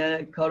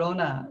the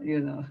corona,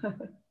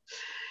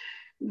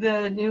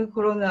 the new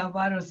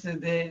coronavirus,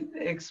 they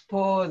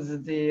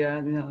expose the,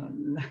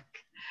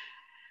 like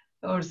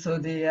also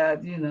the,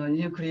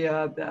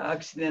 nuclear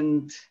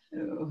accident.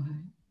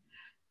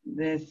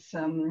 There's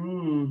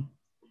some,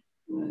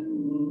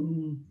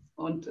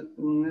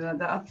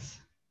 that's,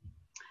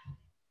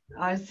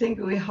 I think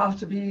we have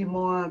to be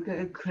more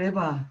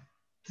clever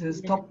to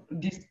stop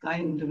this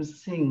kind of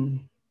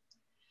thing.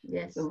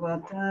 Yes. So,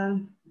 but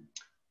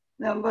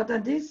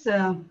this,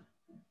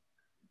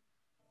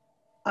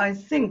 I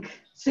think,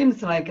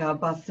 seems like a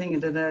bad thing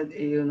that,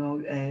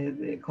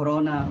 the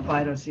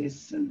coronavirus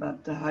is,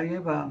 but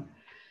however,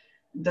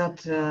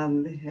 that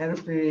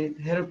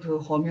help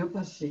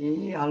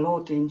homeopathy a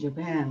lot in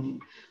Japan.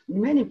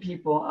 Many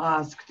people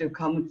ask to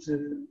come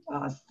to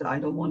us, I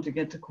don't want to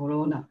get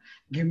corona,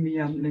 give me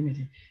a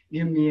remedy,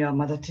 give me a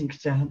mother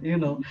tincture,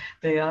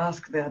 they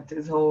ask that.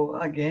 So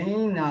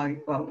again,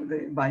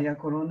 via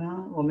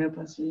corona,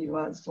 homeopathy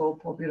was so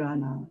popular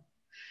now.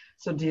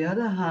 So the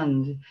other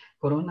hand,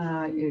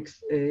 corona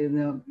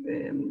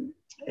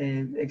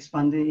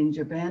expanded in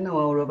Japan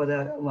or all over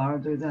the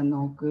world is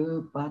not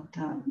good, but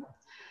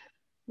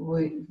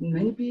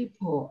many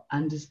people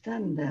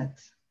understand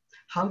that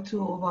how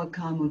to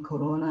overcome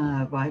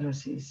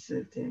coronaviruses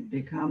to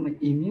become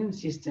immune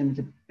system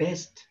the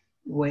best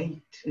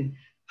way to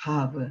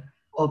have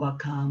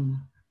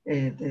overcome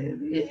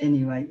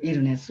anyway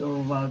illness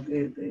or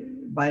the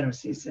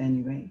viruses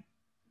anyway.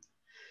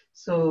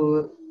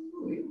 So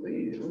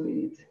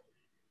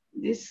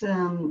this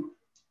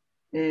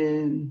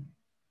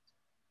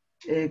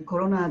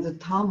corona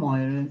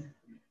turmoil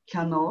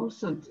can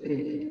also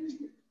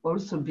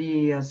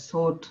be a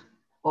sort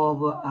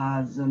of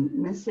as a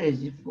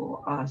message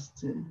for us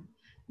to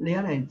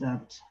realize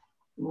that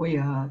we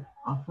are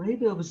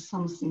afraid of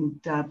something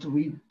that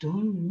we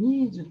don't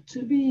need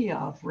to be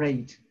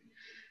afraid.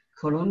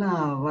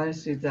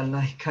 Coronavirus is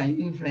like an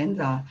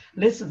influenza,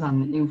 less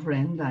than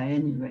influenza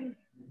anyway.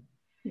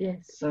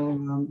 Yes.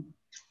 So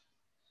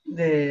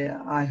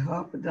I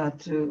hope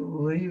that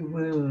we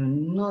will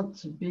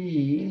not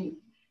be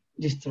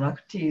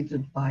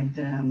distracted by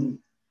the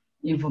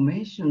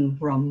information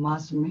from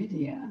mass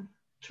media.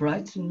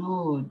 Try to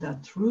know the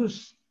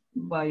truth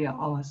by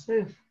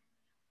ourselves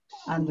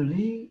and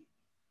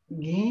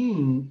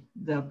regain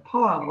the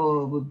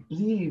power of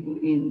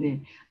believing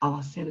in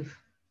ourselves.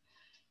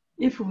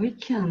 If we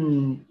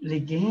can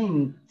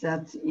regain,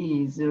 that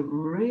is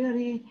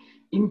really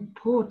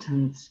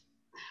important.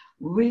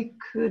 We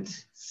could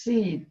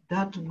see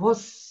that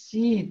was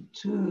seen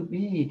to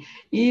be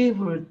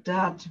evil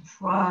that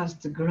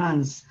first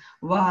glance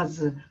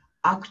was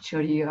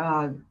actually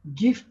a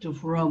gift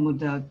from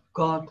the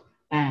God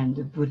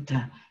and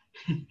Buddha.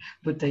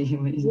 Buddha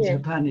in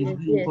Japan is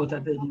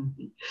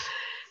important.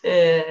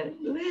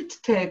 Let's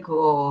take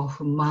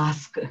off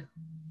mask.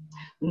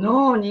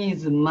 No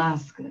needs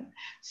mask.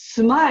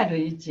 Smile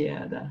each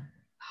other.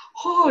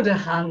 Hold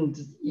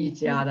hands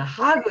each other.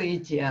 Hug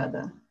each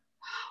other.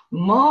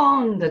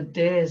 Mourn the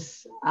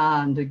death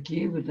and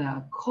give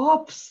the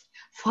corpse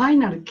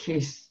final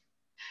kiss.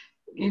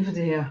 If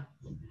they,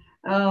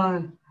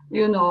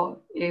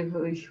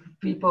 if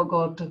people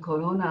got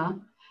corona,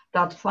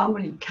 that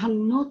family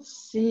cannot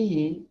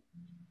see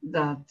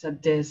that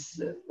death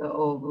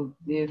of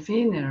the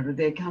funeral.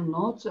 They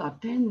cannot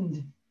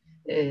attend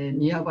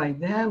nearby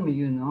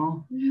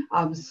them,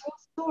 I'm so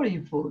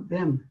sorry for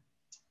them.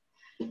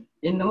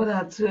 In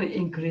order to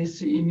increase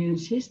the immune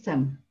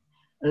system,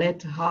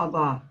 let's have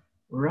a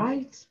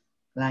right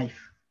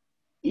life,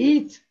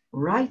 eat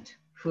right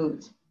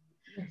food,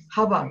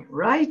 have a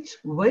right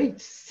way to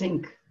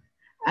think,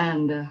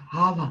 and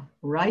have a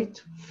right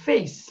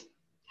face.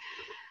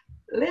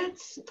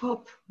 Let's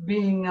stop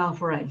being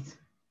afraid.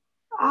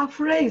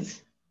 Afraid,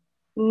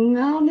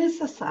 not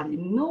necessary,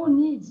 no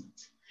need.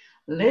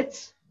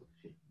 Let's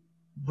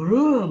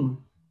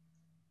bloom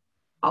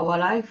our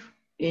life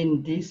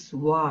in this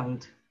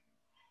world,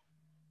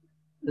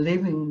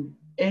 living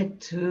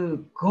it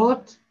to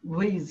God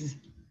with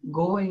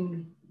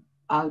going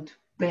out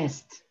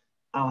best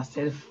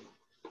ourselves.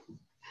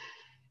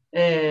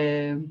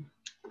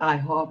 I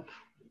hope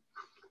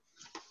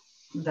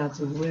that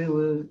we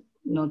will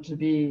not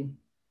be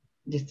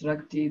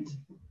distracted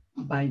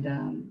by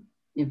the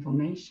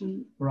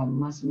information from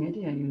mass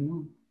media,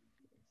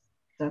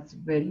 That's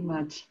very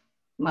much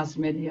mass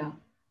media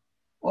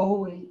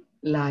always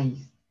lies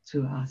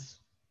to us.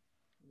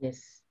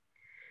 Yes.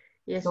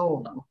 Yes.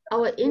 So,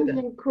 our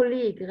Indian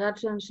colleague,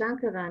 Rajan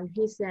Shankaran,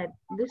 he said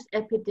this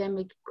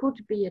epidemic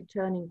could be a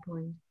turning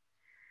point,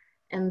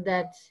 and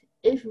that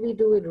if we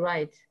do it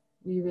right,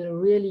 we will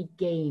really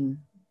gain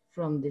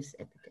from this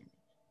epidemic.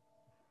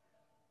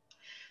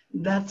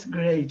 That's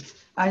great.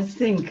 I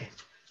think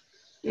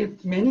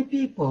if many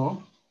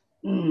people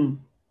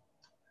on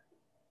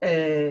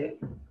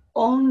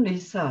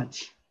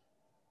research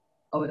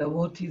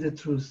what is the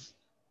truth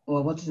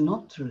or what is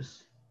not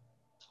truth,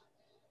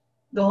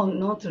 don't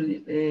not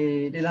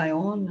rely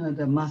on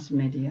the mass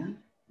media,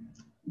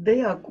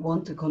 they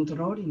want to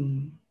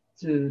controlling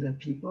to the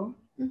people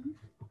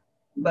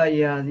by,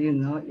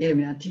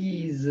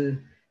 elementities,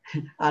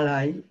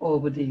 ally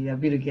of the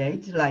Bill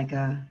Gates, like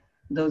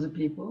those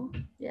people.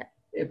 Yeah.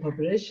 The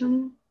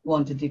population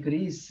want to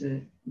decrease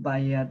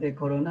by the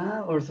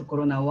corona, also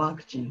corona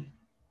vaccine.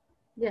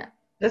 Yeah.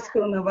 This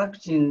corona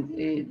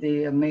vaccine,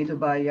 they are made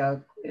by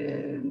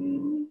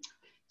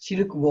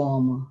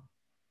silkworm.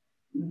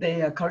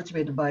 They are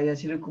cultivated by a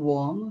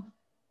silkworm.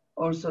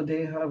 Also,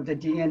 they have the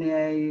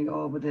DNA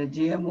of the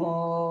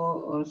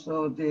GMO,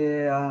 also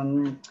the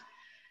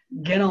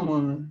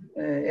genome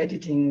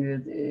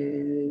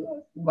editing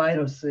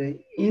virus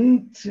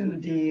into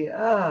the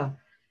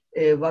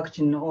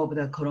vaccine of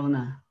the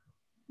corona.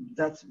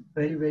 That's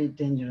very, very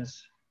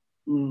dangerous.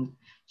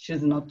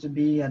 Should not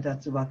be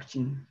that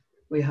vaccine.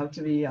 We have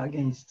to be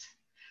against.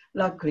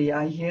 Luckily,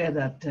 I hear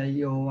that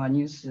your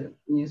news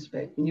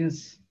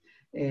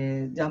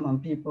German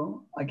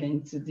people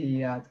against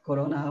the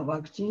corona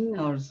vaccine.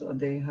 Also,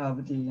 they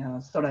have the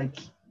strike.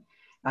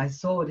 I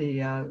saw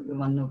the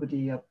one of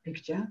the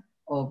picture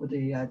of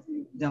the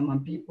German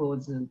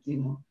people's,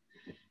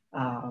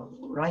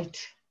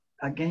 right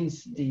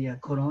against the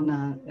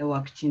corona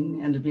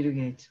vaccine and Bill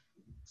Gates.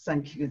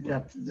 Thank you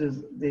that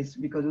this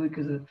because we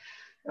could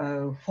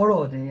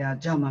follow the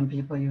German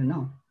people,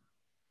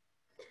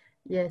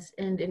 Yes,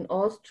 and in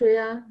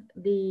Austria,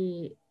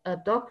 the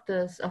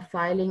doctors are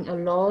filing a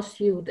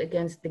lawsuit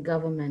against the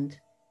government.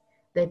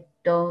 They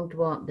don't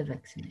want the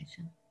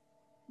vaccination.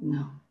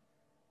 No.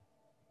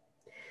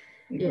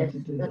 Yes,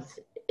 but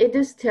it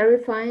is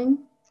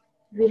terrifying.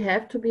 We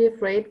have to be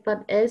afraid,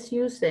 but as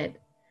you said,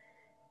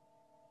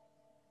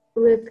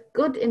 with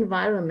good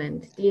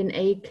environment,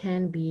 DNA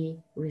can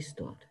be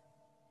restored.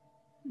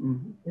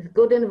 Mm-hmm. With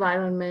good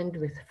environment,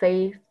 with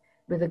faith,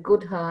 with a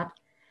good heart,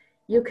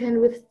 you can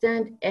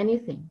withstand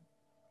anything,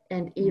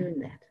 and even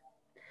that.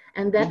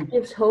 And that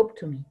gives hope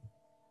to me.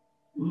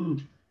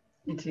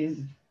 It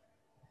is.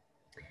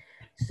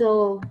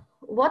 So,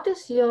 what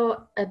is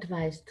your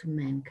advice to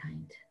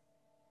mankind?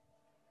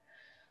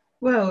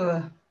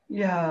 Well,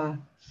 yeah.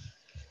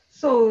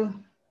 So,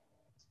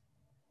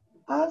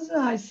 as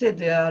I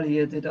said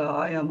earlier, that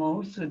I am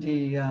also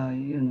the,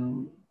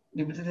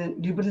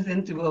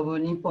 representative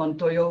of Nippon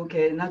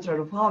Toyoke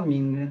natural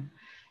farming.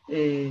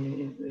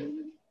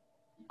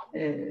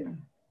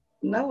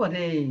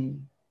 Nowadays,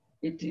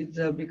 it is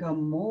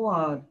become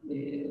more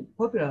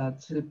popular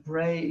to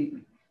play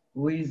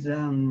with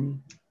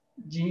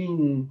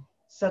gene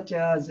such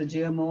as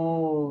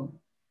GMO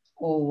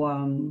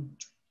or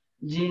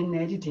gene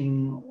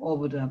editing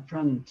of the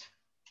plant.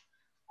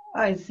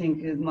 I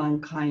think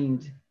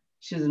mankind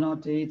should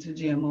not eat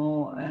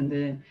GMO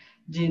and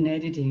gene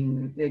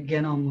editing, the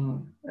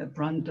genome,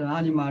 plant,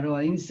 animal,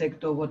 or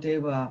insect, or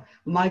whatever,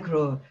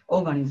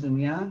 microorganism,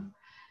 yeah?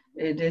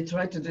 They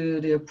try to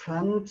do the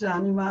plant,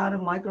 animal,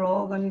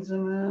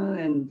 microorganism,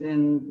 and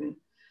then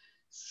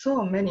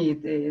so many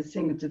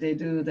things they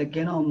do, the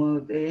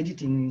genome the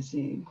editing, you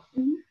see.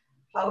 Mm-hmm.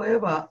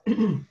 However,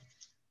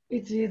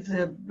 it is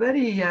a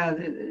very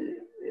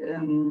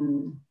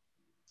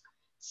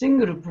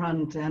single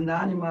plant and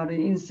animal,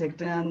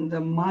 insect, and the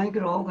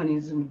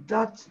microorganism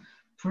that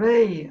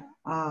play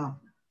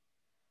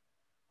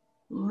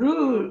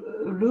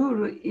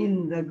rule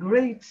in the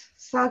great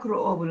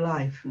circle of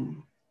life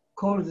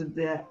called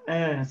the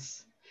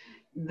earth.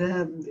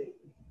 The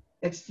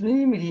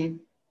extremely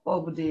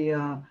of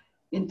the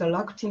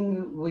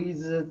interacting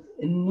with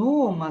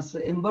enormous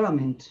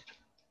environment.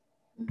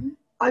 Mm-hmm.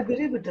 I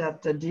believe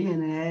that the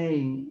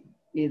DNA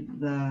is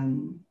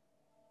the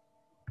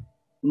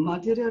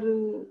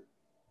material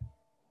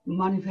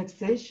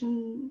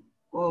manifestation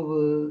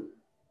of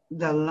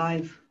the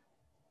life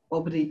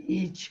of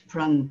each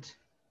plant,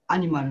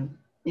 animal,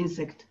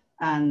 insect,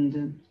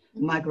 and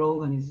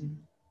microorganism.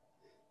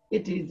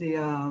 It is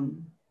the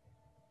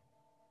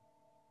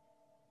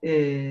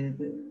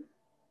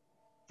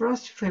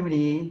first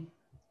family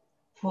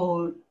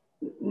for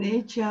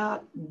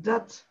nature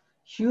that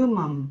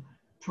human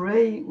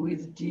play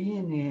with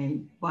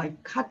DNA by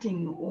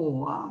cutting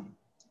or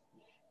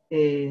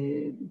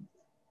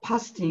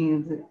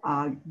pasting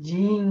a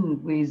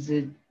gene with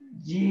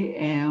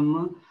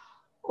GM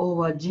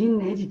or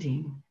gene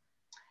editing.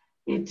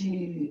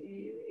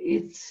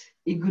 It's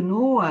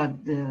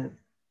ignored the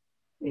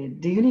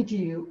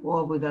dignity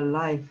of the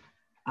life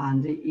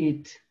and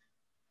it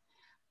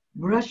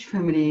brush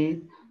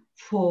family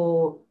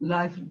for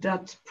life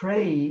that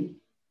play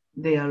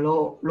their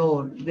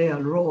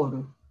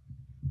role.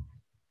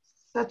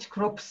 Such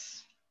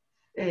crops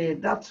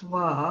that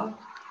were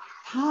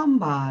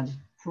hampered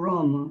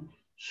from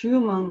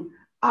human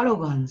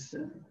arrogance,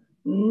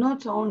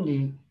 not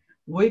only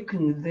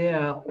weaken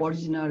their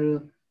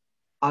original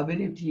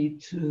ability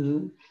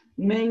to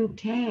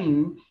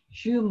maintain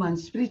human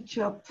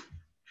spiritual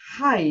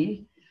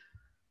high,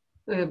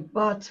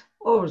 but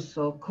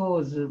also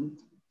cause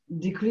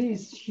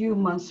decreased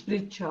human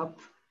spiritual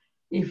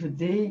if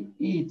they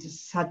eat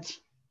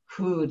such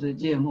food,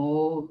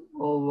 GMO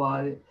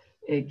or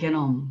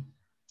genome.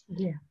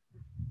 Yeah,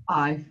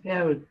 I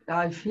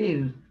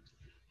feel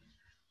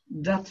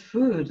that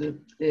food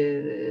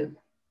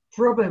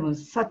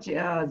problems such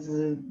as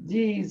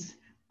these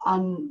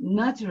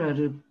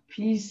unnatural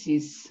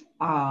pieces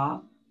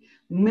are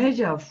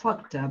major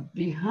factor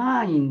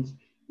behind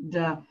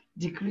the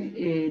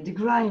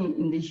decline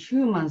in the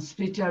human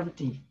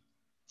spirituality.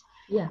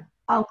 Yeah.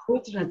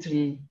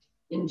 Unfortunately,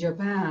 in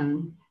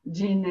Japan,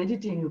 gene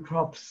editing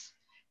crops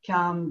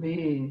can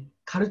be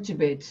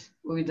cultivated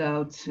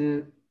without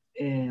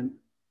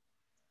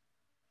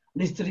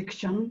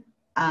restriction,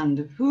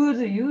 and food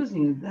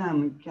using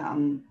them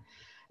can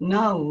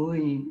now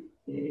be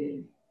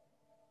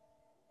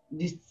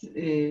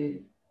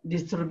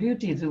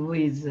distributed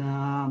with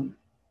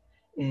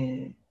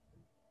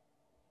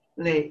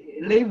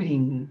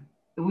labeling,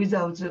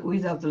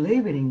 without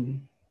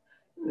labeling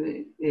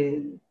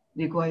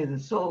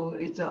required. So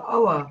it's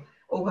our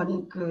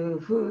organic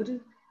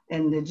food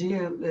and the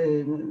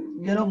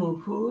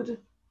genome food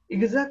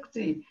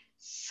exactly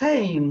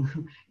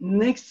same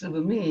next to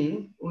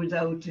me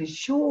without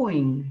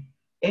showing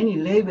any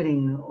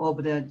labeling of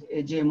the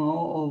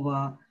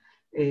GMO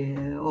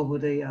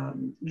of the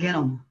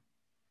genome.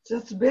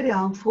 That's very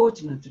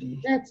unfortunately.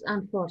 That's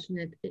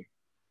unfortunate.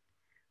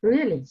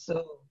 Really?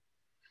 So,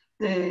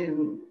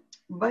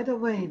 by the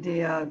way, do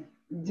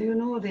you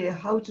know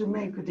how to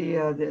make the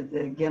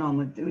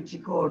genome, which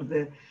is called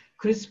the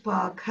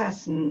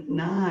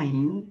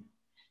CRISPR-Cas9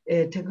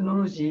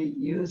 technology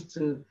used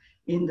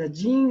in the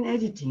gene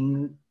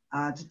editing,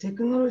 the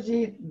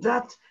technology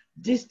that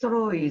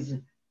destroys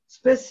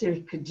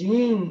specific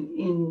gene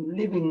in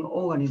living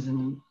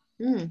organism.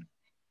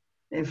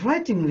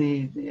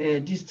 Frighteningly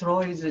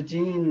destroys the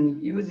gene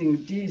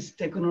using this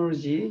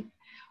technology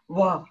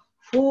were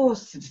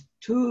forced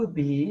to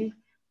be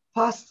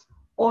passed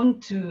on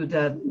to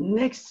the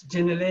next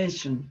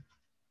generation.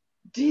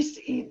 This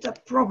is the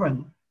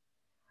problem.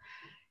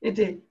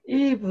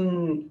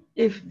 Even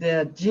if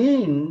the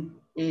gene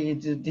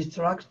is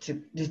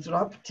disrupted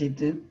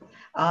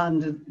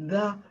and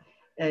the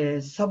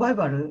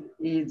survival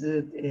is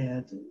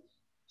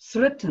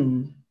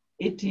threatened,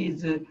 it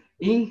is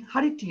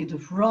inherited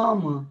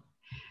from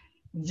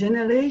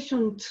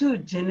generation to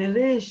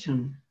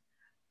generation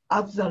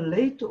at the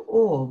rate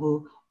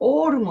of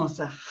almost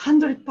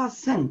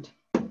 100%.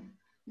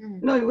 You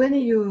know, when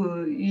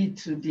you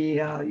eat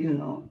the,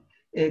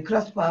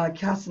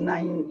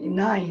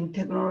 CRISPR-Cas9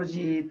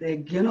 technology, the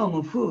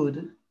genome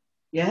food,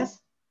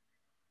 yes,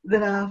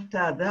 then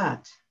after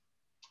that,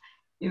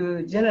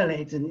 you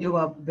generate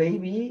your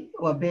baby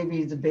or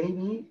baby's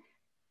baby,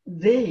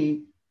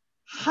 they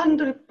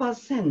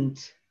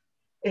 100%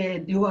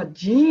 your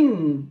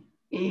gene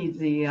is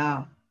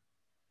the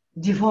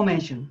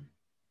deformation.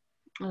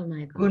 Oh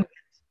my God.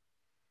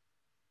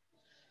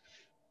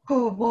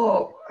 Oh,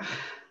 well,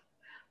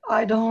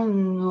 I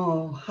don't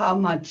know how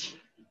much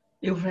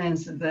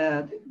influence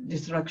the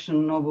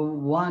destruction of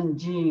one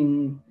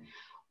gene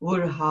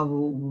will have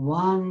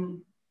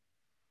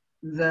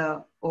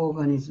the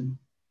organism.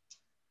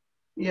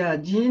 Yeah,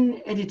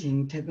 gene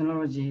editing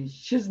technology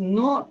should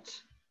not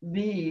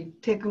be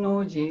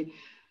technology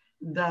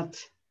that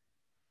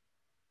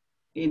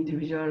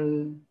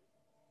individual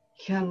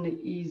can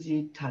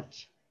easily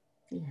touch.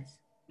 Yes.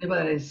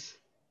 Nevertheless,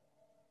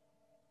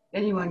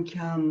 anyone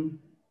can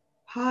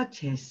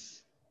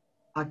purchase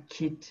a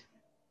kit.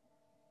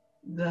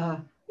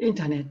 The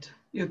internet,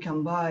 you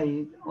can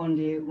buy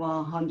only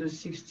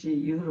 160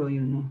 euro,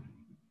 you know.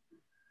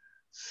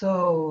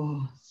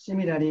 So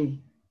similarly,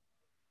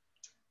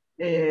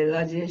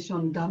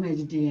 radiation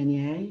damaged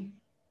DNA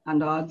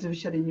and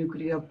artificial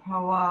nuclear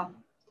power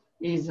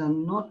is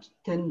not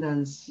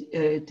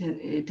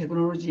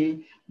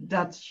technology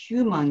that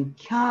human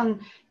can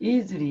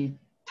easily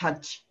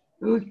touch.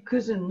 We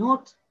could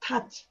not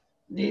touch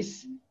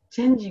this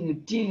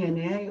changing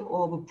DNA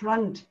of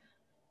plant,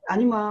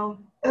 animal,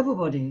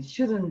 everybody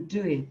shouldn't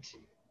do it.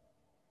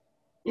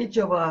 Each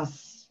of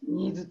us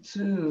needs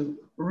to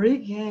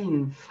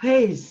regain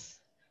faith.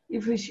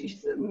 If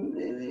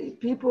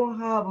people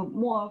have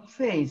more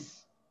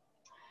faith,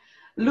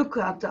 look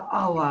at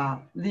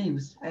our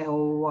lives,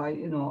 or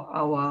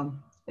our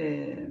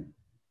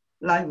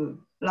life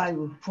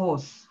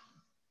force,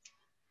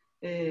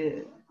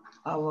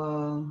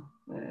 our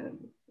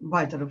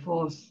vital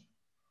force.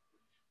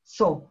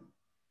 So,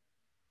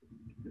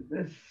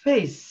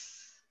 faith.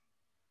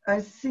 I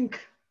think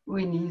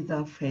we need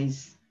a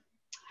faith.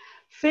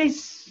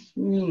 Faith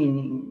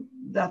meaning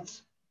that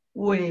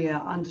we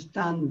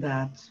understand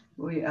that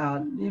we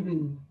are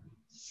living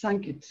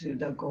thank you to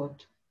the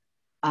God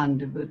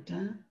and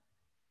Buddha,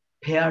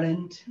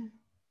 parent,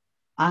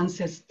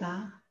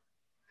 ancestor,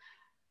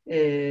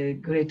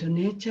 great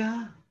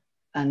nature,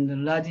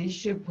 and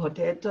radish,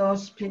 potato,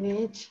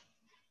 spinach,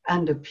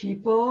 and the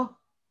people,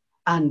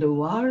 and the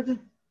world,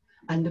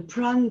 and the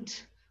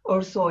plant,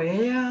 also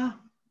air,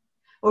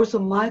 also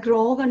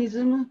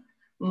microorganism,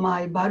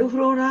 my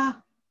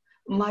bioflora,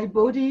 my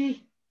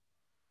body.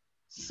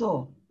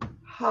 So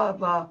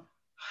have a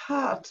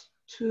heart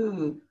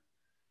to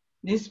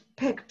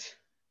respect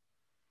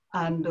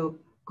and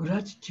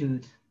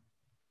gratitude,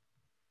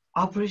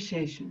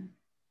 appreciation.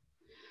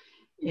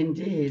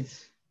 Indeed,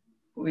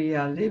 we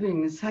are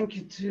living thank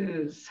you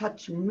to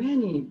such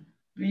many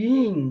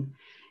beings.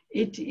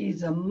 It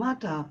is a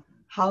matter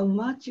how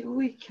much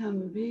we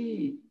can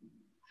be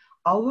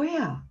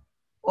aware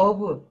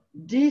of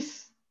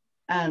this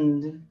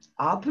and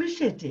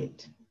appreciate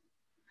it.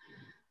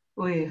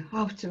 We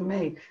have to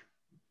make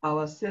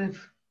ourselves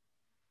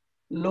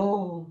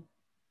low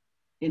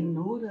in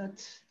order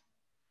to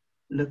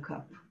look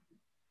up.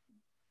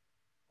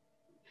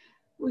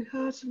 We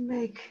have to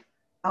make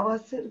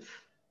ourselves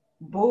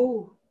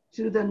bow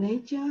to the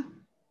nature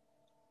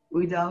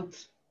without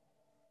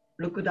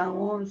look down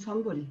on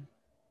somebody.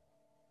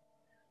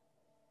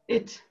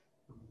 It's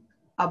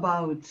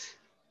about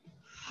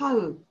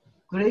how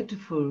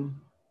grateful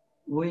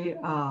we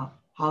are,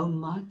 how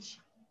much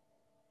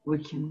we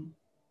can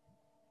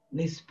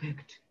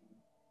respect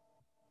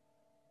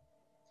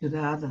to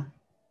the other.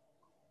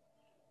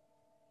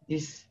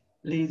 This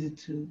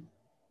leads to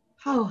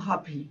how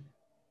happy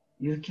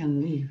you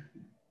can live.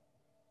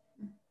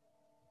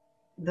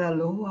 The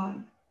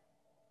lower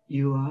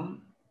you are,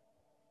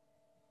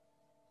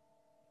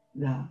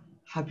 the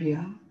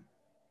happier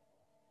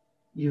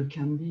you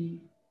can be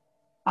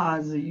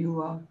as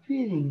you are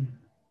feeling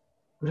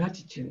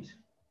gratitude.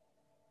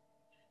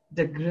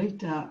 The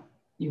greater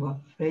your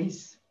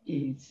faith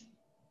is,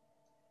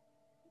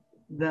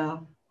 the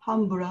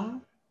humbler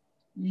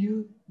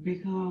you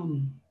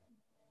become.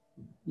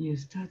 You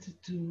start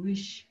to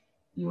wish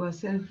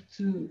yourself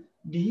to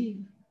live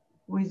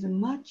with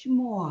much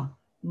more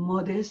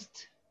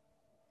modest.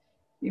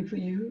 If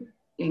you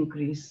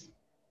increase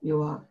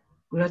your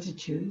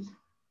gratitude,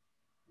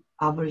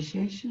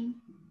 appreciation,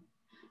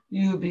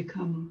 you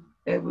become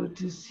able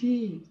to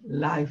see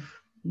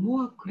life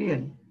more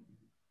clearly.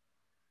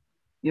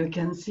 You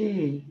can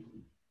see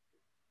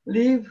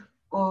leaf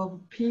of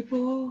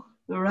people,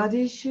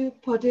 radish,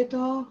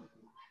 potato,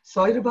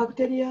 soil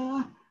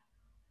bacteria,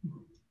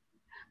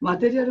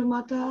 material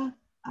matter,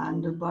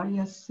 and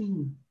various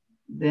things.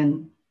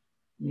 Then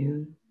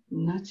you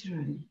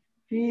naturally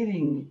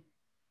feeling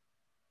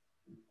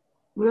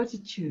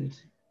gratitude,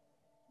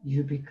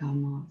 you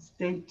become a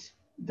state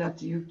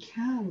that you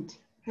can't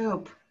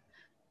help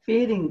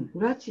feeling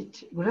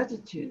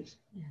gratitude.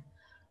 Yeah.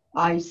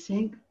 I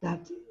think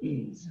that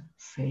is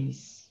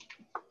faith.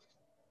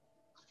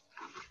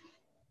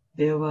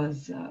 There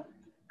was a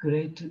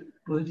great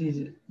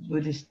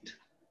Buddhist.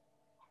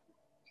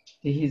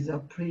 He is a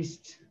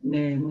priest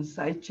named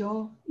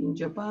Saicho in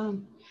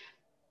Japan.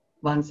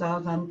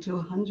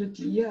 1,200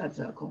 years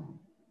ago,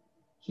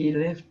 he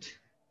left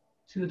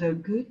to the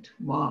good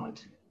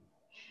world,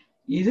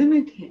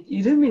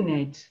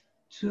 illuminate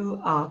to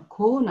a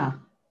corner.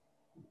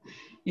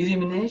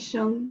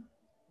 Illumination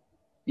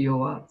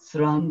your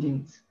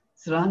surrounding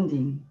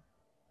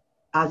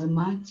as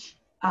much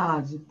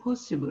as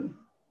possible.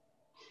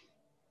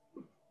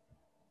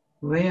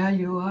 Where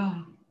you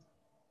are,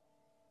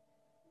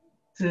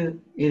 to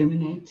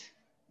illuminate,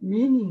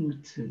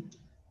 meaning to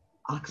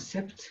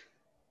accept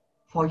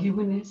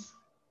forgiveness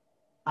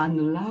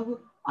and love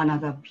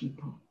another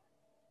people.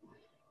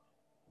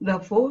 The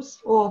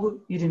force of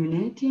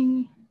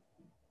illuminating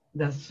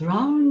the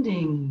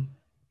surrounding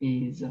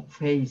is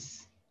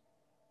faith.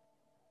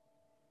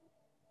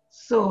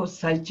 So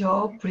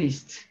Saicho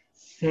priest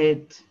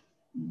said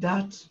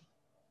that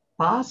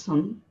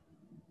person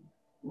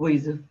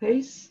with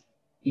faith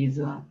is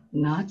a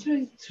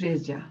natural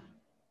treasure.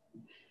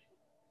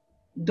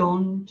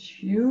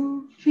 Don't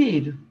you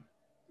feel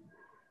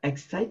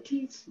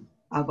excited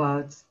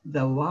about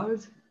the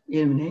world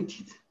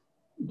illuminated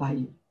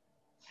by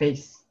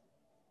faith?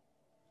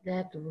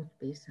 That would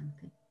be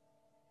something.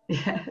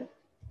 Yeah.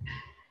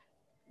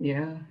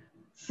 Yeah.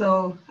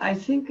 So I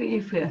think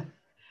if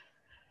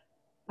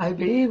I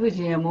believe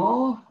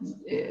GMO,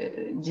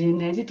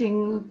 gene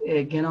editing,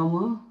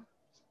 genome,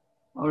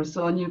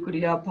 also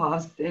nuclear power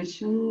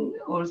station,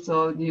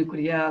 also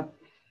nuclear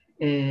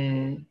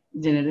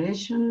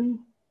generation,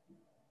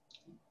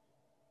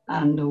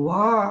 and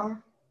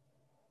war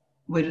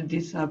will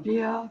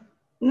disappear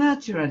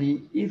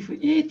naturally if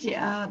each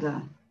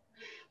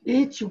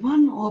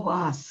one of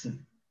us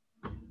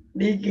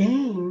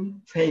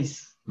regain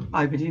faith.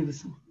 I believe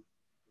so.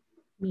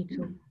 Me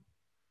too.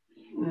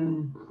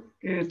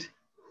 Good.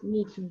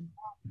 Me too.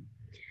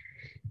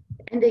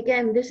 And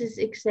again, this is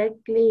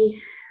exactly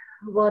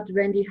what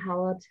Wendy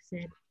Howard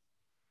said.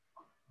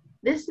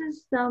 This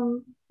is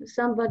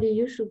somebody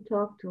you should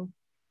talk to.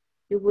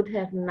 You would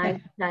have a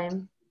nice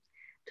time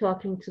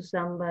talking to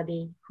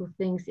somebody who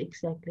thinks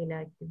exactly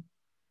like you.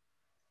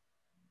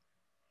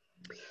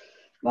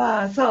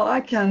 Well, so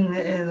I can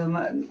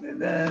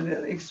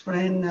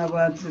explain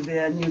about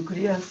the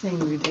nuclear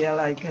thing there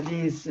like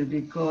this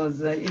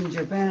because in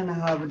Japan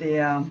have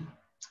their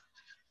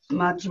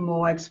much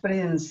more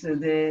experience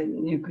the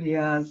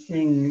nuclear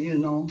thing, you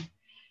know.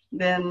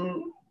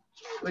 Then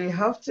we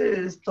have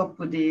to stop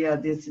the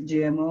this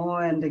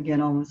GMO and the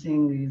genome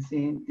thing. You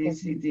see,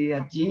 this is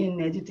the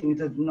gene editing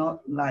is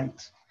not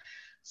right.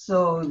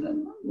 So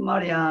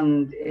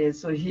Marianne,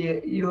 so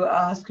here you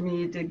ask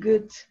me the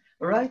good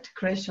right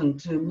question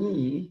to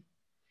me.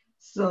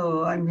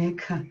 So I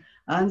make an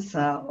answer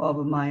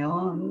of my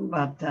own,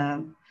 but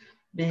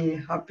be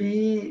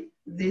happy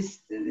this.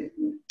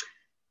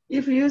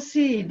 If you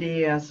see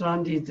the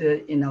surrounded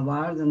in a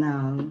world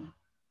now,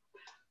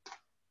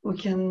 we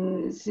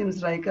can, it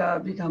seems like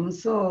become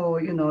so,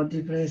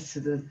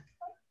 depressed.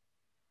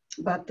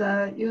 But,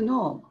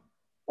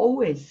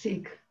 always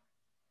seek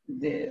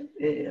the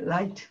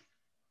light,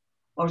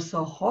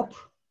 also hope,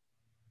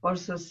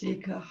 also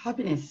seek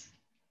happiness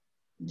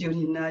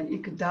during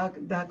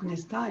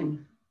darkness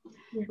time.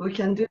 Yeah. We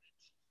can do it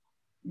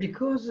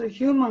because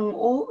human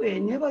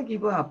always never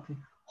give up.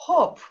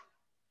 Hope,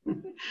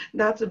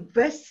 that's the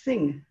best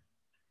thing.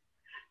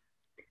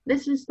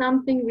 This is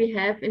something we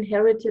have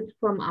inherited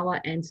from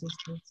our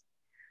ancestors.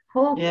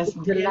 Hope Yes, is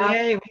the last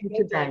DNA, thing we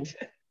to get die. it.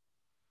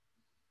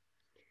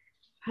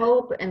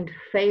 Hope and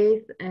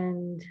faith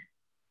and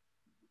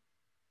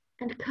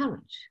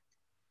courage.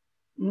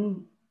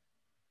 Mm.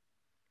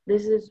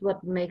 This is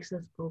what makes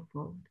us go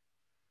forward.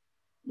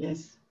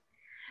 Yes.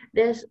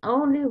 There's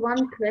only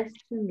one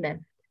question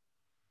left.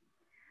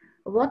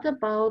 What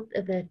about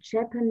the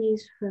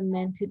Japanese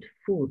fermented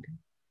food?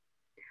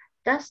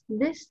 Does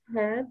this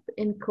help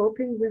in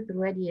coping with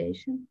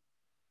radiation?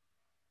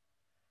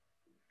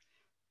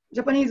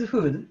 Japanese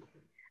food.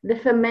 The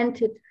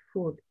fermented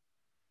food.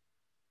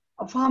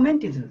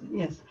 Fermented food,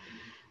 yes.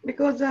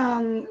 Because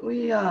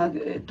we are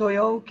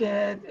Toyoke,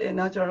 a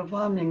natural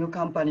farming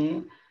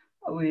company,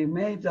 we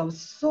made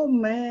so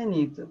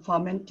many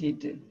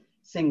fermented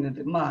things.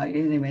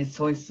 Anyway,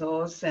 soy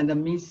sauce and the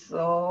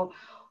miso.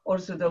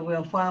 Also, we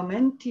are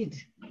fermented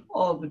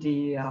of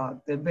the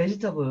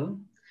vegetable,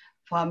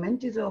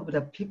 fermented of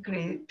the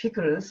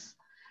pickles.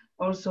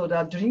 Also,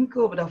 the drink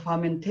of the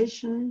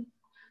fermentation.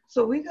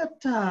 So we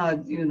got,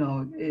 from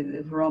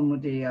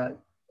the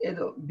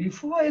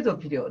before Edo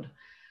period,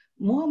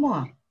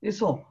 more.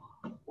 So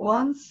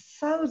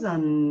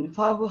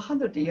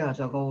 1,500 years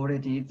ago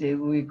already,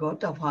 we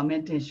got a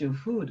fermented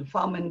food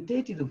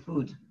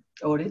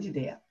already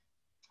there.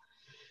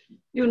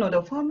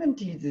 The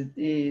fermented,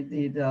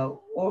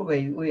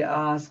 always we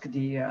ask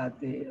the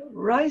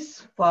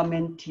rice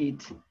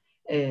fermented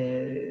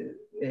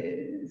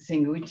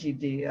thing, which is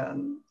the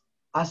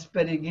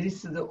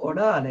Aspergillus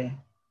orale.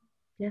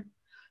 Yeah.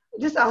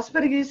 This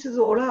Aspergillus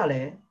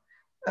orale,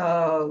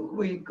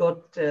 we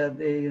got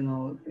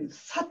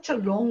such a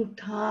long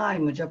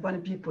time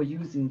Japanese people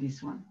using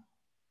this one.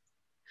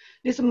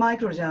 This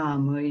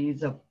microgerm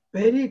is a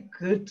very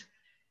good,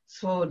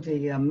 so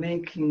they are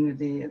making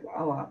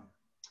our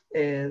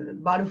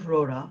body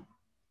flora,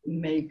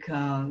 make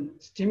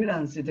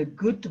stimulants, the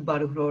good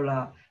body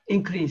flora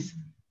increase,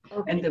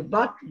 Okay. and the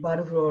bad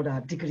body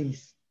flora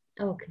decrease.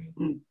 Okay.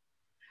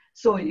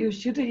 So you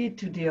should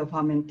eat the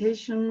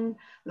fermentation,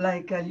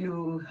 like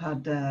you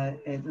had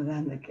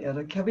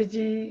cabbage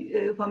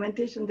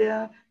fermentation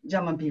there,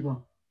 German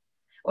people.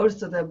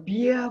 Also the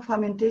beer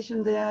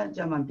fermentation there,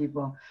 German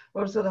people.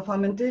 Also the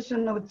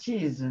fermentation of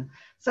cheese,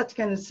 such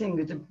kind of thing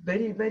is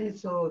very, very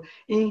so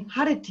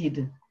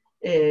inherited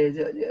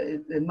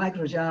the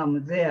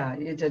microgerm there.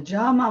 It's a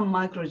German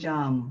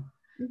microgerm.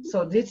 Mm-hmm.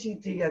 So this is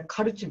the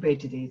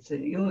cultivated. It's,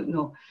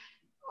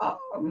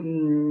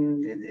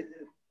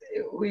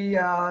 we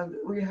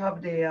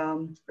have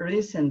the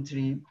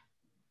recently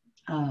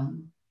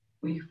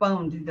we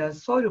found the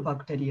soil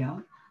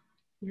bacteria.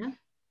 Yeah.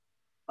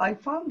 I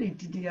found it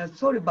the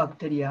soil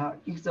bacteria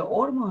is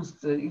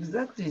almost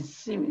exactly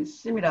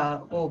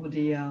similar of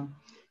the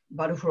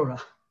body flora.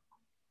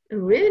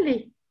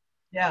 Really?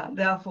 Yeah.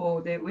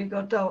 Therefore, we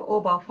got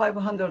over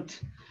 500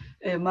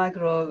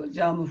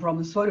 microgerm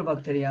from soil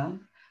bacteria.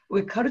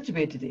 We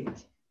cultivated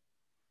it.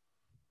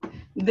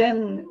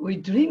 Then we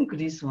drink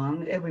this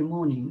one every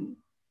morning,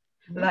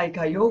 like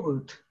a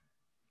yogurt.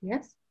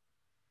 Yes.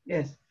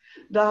 Yes,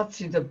 that's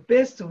the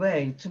best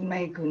way to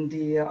make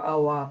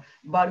our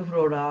body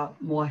flora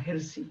more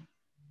healthy.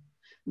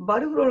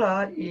 Body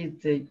flora is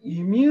the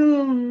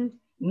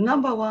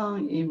number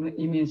one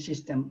immune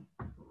system.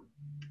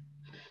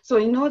 So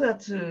in order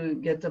to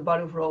get the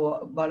body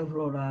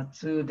flora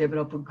to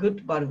develop a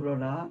good body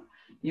flora,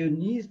 you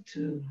need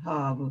to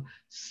have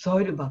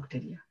soil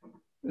bacteria,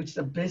 which is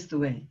the best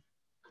way.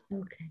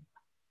 Okay.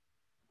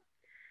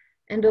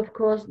 And of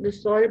course, the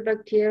soil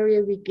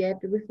bacteria we get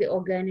with the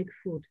organic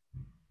food.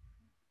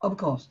 Of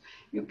course,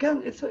 you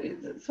can,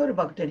 soil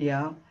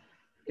bacteria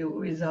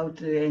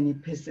without any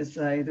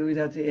pesticide,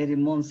 without any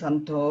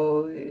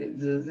Monsanto,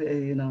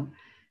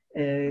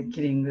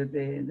 killing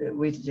the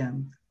wheat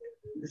germs.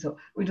 So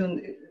we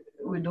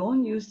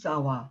don't use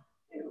our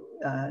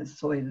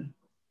soil.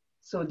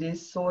 So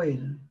this soil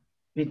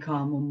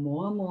become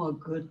more and more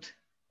good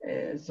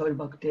soil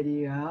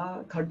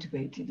bacteria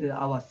cultivated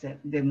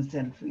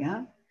themselves.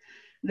 Yeah.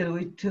 Then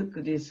we took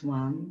this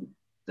one.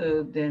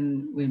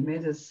 Then we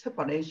made a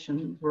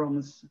separation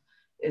from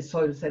a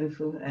soil self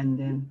and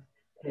then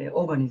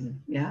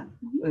organism. Yeah,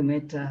 we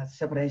made a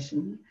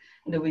separation,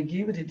 and we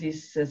give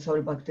this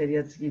soil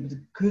bacteria to give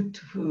good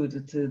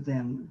food to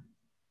them.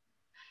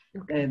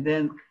 Okay. And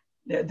then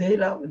they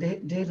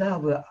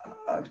love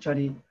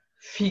actually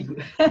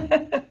fig.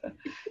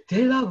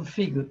 They love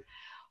fig.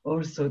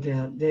 Also,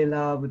 they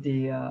love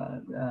the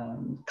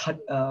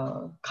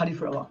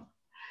cauliflower.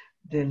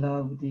 They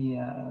love the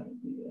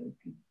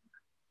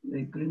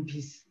green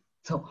peas.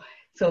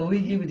 So we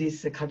give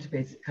this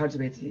cultivate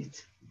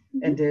it,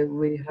 and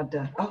we have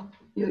the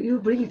you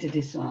bring it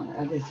this one.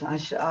 I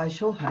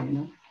show her, you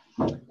know,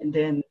 and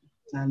then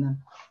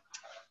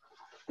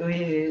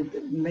we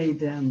made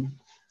them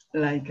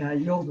like a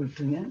yogurt,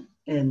 yeah?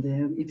 And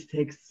it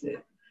takes this.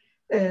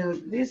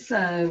 This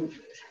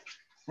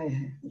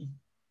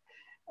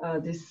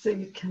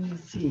you can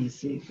see.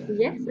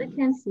 Yes, I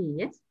can see.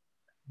 Yes.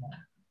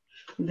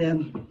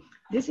 Then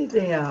this is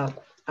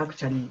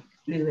actually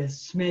a little bit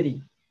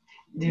smelly.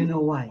 Do you know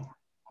why?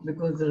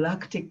 Because the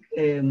lactic,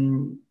 the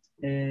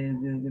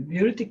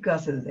butyric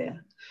acid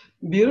there,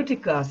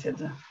 butyric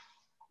acid,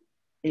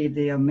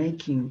 they are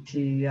making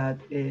the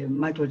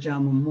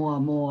microgerm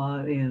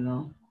more, you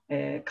know,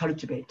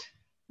 cultivate.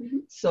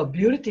 So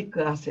butyric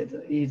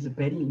acid is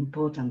very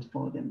important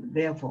for them.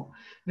 Therefore,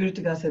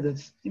 butyric acid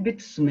is a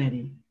bit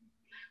smelly.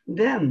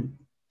 Then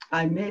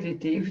I made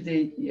it, if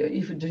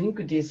you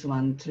drink this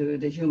one to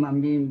the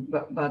human being,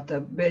 but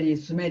very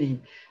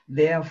smelly.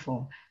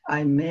 Therefore,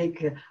 I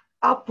make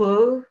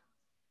apple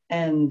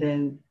and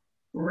then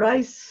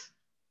rice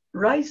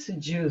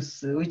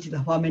juice, which is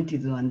the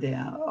fermented one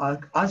there,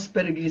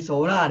 aspergillus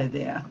orale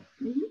there.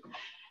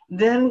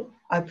 Then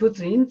I put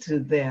into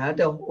there,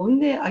 the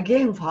only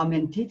again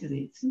fermented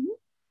it.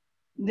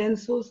 Then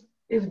so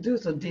if do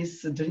so,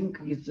 this drink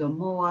is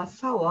more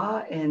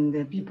sour,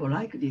 and people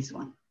like this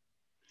one.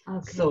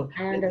 Okay, so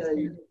I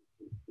understand.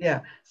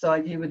 Yeah, so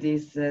I give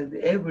this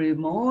every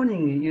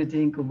morning. You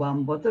drink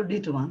one bottle,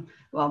 little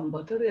one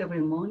bottle every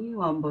morning,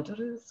 one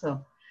bottle.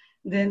 So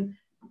then,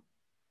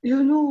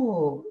 you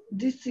know,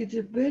 this is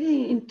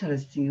very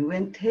interesting.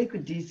 When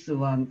take this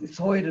one,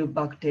 soil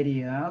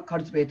bacteria,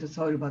 cultivate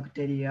soil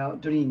bacteria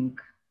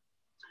drink,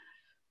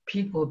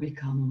 people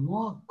become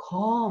more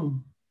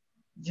calm,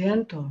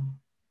 gentle,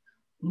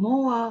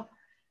 more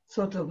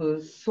sort of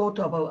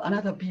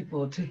another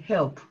people to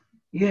help.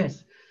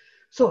 Yes.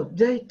 So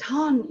they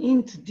turn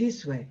into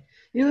this way.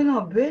 You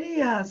know, very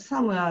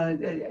some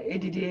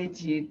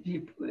ADHD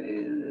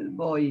people,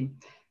 boy,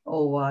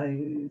 or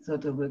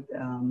sort of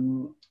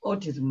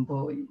autism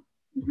boy,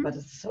 but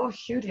so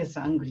furious,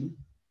 angry,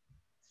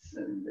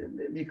 so,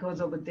 because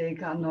of they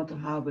cannot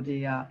have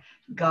the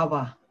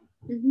GABA.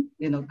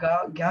 You know,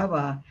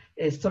 GABA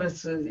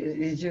stress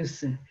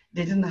reduce.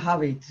 They didn't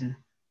have it.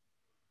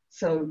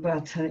 So,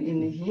 but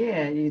in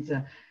here is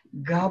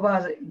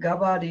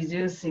GABA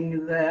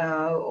reducing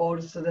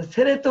also the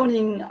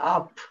serotonin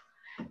up,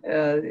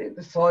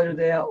 soil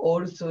there,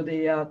 also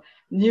the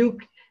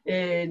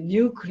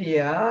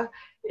nuclear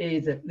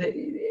is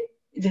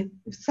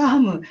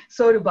some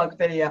soil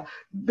bacteria,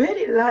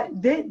 very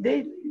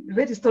they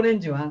very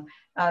strange one.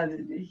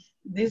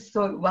 This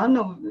one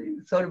of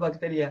soil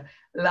bacteria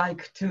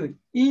like to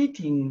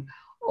eating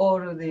all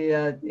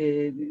the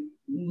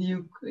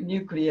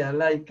nuclear,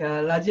 like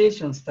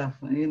radiation stuff,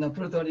 you know,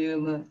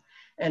 plutonium,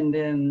 and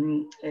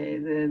then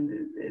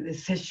the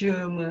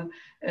cesium,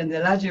 and the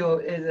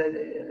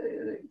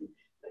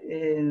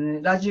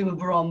radium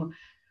brom.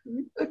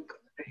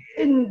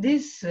 In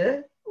this,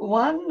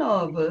 one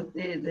of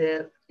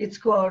it's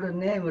called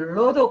name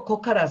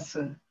Rhodococcus.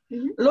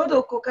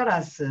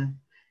 Rhodococcus.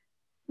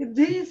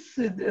 This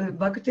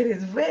bacteria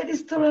is very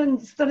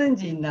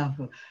strange enough.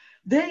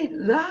 They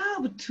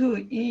love to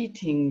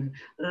eating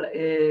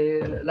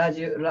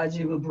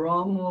radium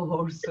brom,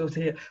 also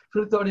the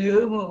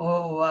plutonium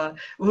or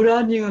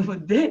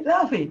uranium. They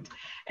love it,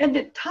 and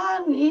they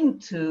turn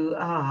into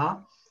a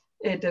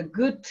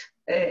good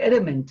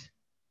element.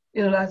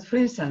 You know, like for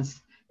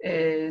instance,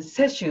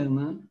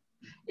 cesium.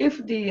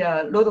 If the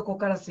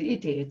Rhodococcus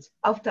eat it,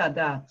 after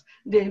that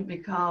they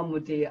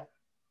become the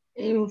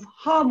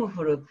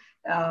harmful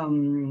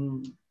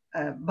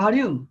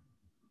barium.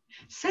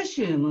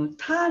 Cesium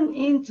turn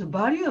into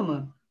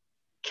barium.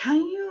 Can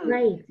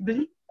you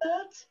believe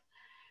that?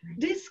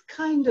 This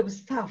kind of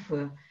stuff,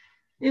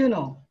 you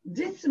know,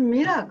 this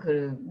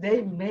miracle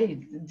they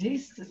made,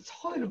 this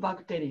soil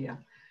bacteria,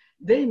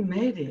 they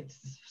made it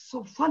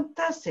so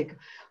fantastic.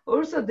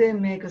 Also, they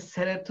make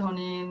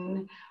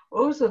serotonin.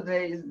 Also,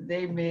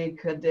 they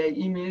make the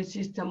immune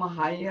system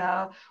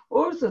higher.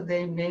 Also,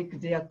 they make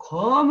their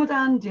calm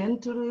and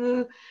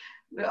gentle.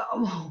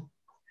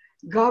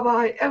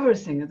 GABA,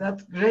 everything.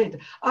 That's great.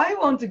 I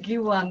want to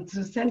give one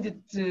to send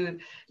it to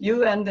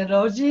you and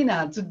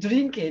Rosina to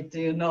drink it,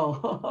 you know.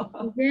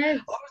 Yes,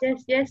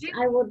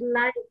 I would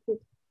like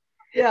it.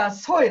 Yeah,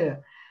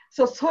 soil.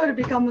 So soil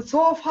becomes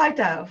so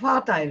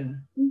fertile.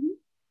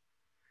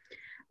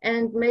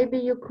 And maybe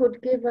you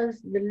could give us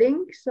the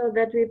link so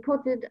that we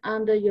put it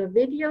under your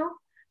video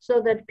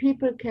so that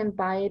people can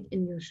buy it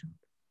in your shop.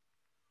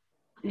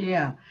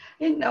 Yeah,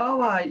 in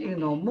our, you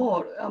know,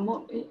 mall,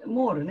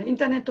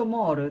 internet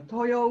mall,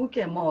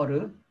 Toyo-uke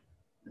mall,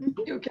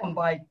 you can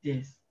buy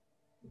this.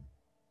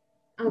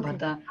 Okay.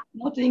 But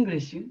not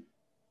English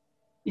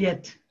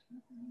yet.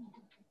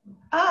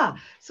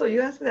 So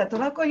you asked that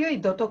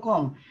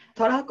torakoyui.com.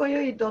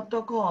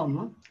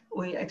 Torakoyui.com,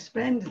 we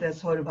explained the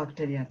soil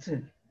bacteria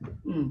too.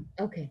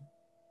 Okay.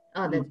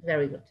 Oh, that's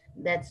very good.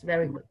 That's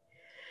very good.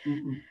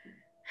 Mm-hmm.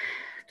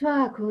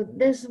 Torako,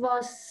 this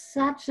was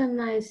such a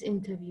nice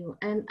interview,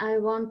 and I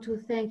want to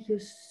thank you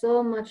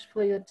so much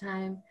for your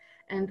time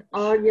and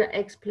all your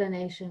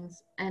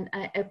explanations, and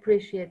I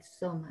appreciate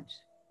so much.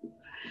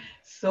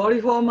 Sorry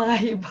for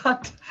my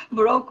but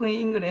broken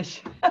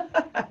English.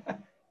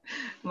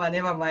 But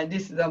never mind,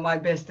 this is my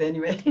best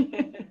anyway.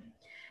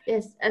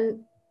 Yes,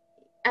 and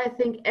I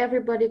think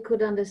everybody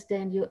could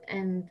understand you,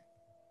 and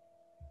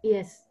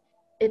yes,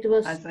 it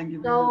was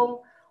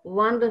so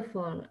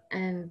wonderful,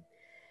 and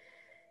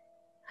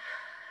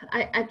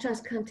I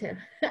just can't tell.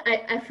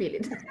 I feel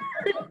it.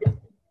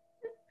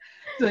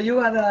 So you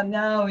are the,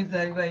 now is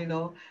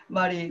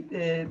Mari,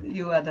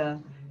 you are the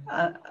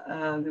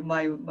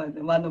my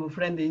one of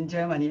friend in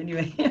Germany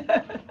anyway.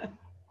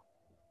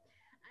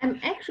 I'm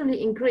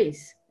actually in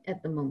Greece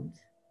at the moment.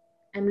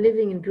 I'm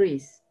living in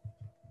Greece.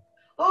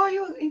 Oh,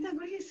 you're in the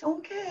Greece,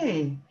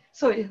 okay.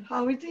 So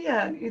how is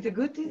it? Is it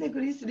good in the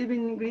Greece,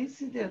 living in Greece?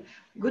 Is it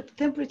good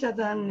temperature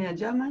than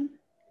German?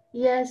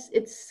 Yes,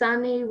 it's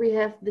sunny. We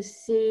have the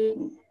sea.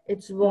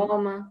 It's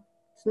warmer.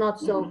 It's not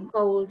so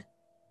cold.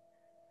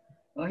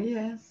 Oh,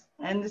 yes,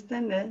 I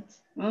understand that.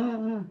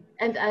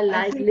 And I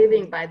like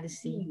living by the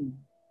sea.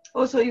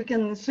 Also, you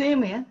can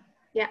swim, yeah?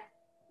 Yeah,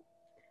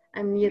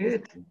 I'm near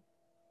the sea.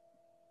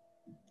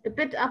 A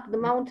bit up the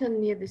mountain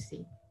near the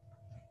sea.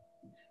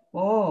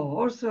 Oh,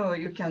 also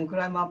you can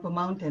climb up a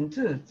mountain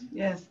too.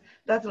 Yes,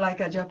 that's like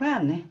a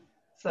Japan. Eh?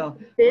 So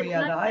we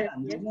are the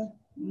island. Yes.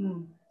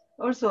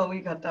 Also, we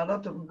got a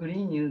lot of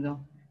green, you know.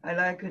 I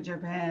like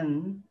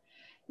Japan,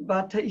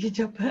 but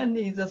Japan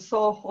is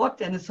so hot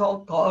and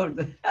so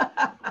cold.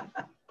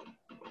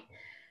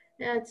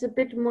 Yeah, it's a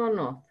bit more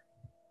north.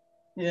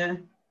 Yeah.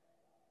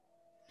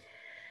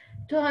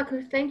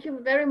 Torako, thank you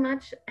very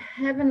much.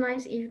 Have a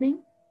nice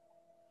evening.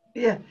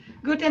 Yeah,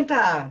 guten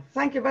Tag.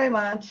 Thank you very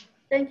much.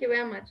 Thank you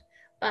very much.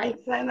 Bye.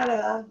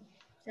 Sayonara.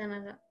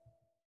 Sayonara.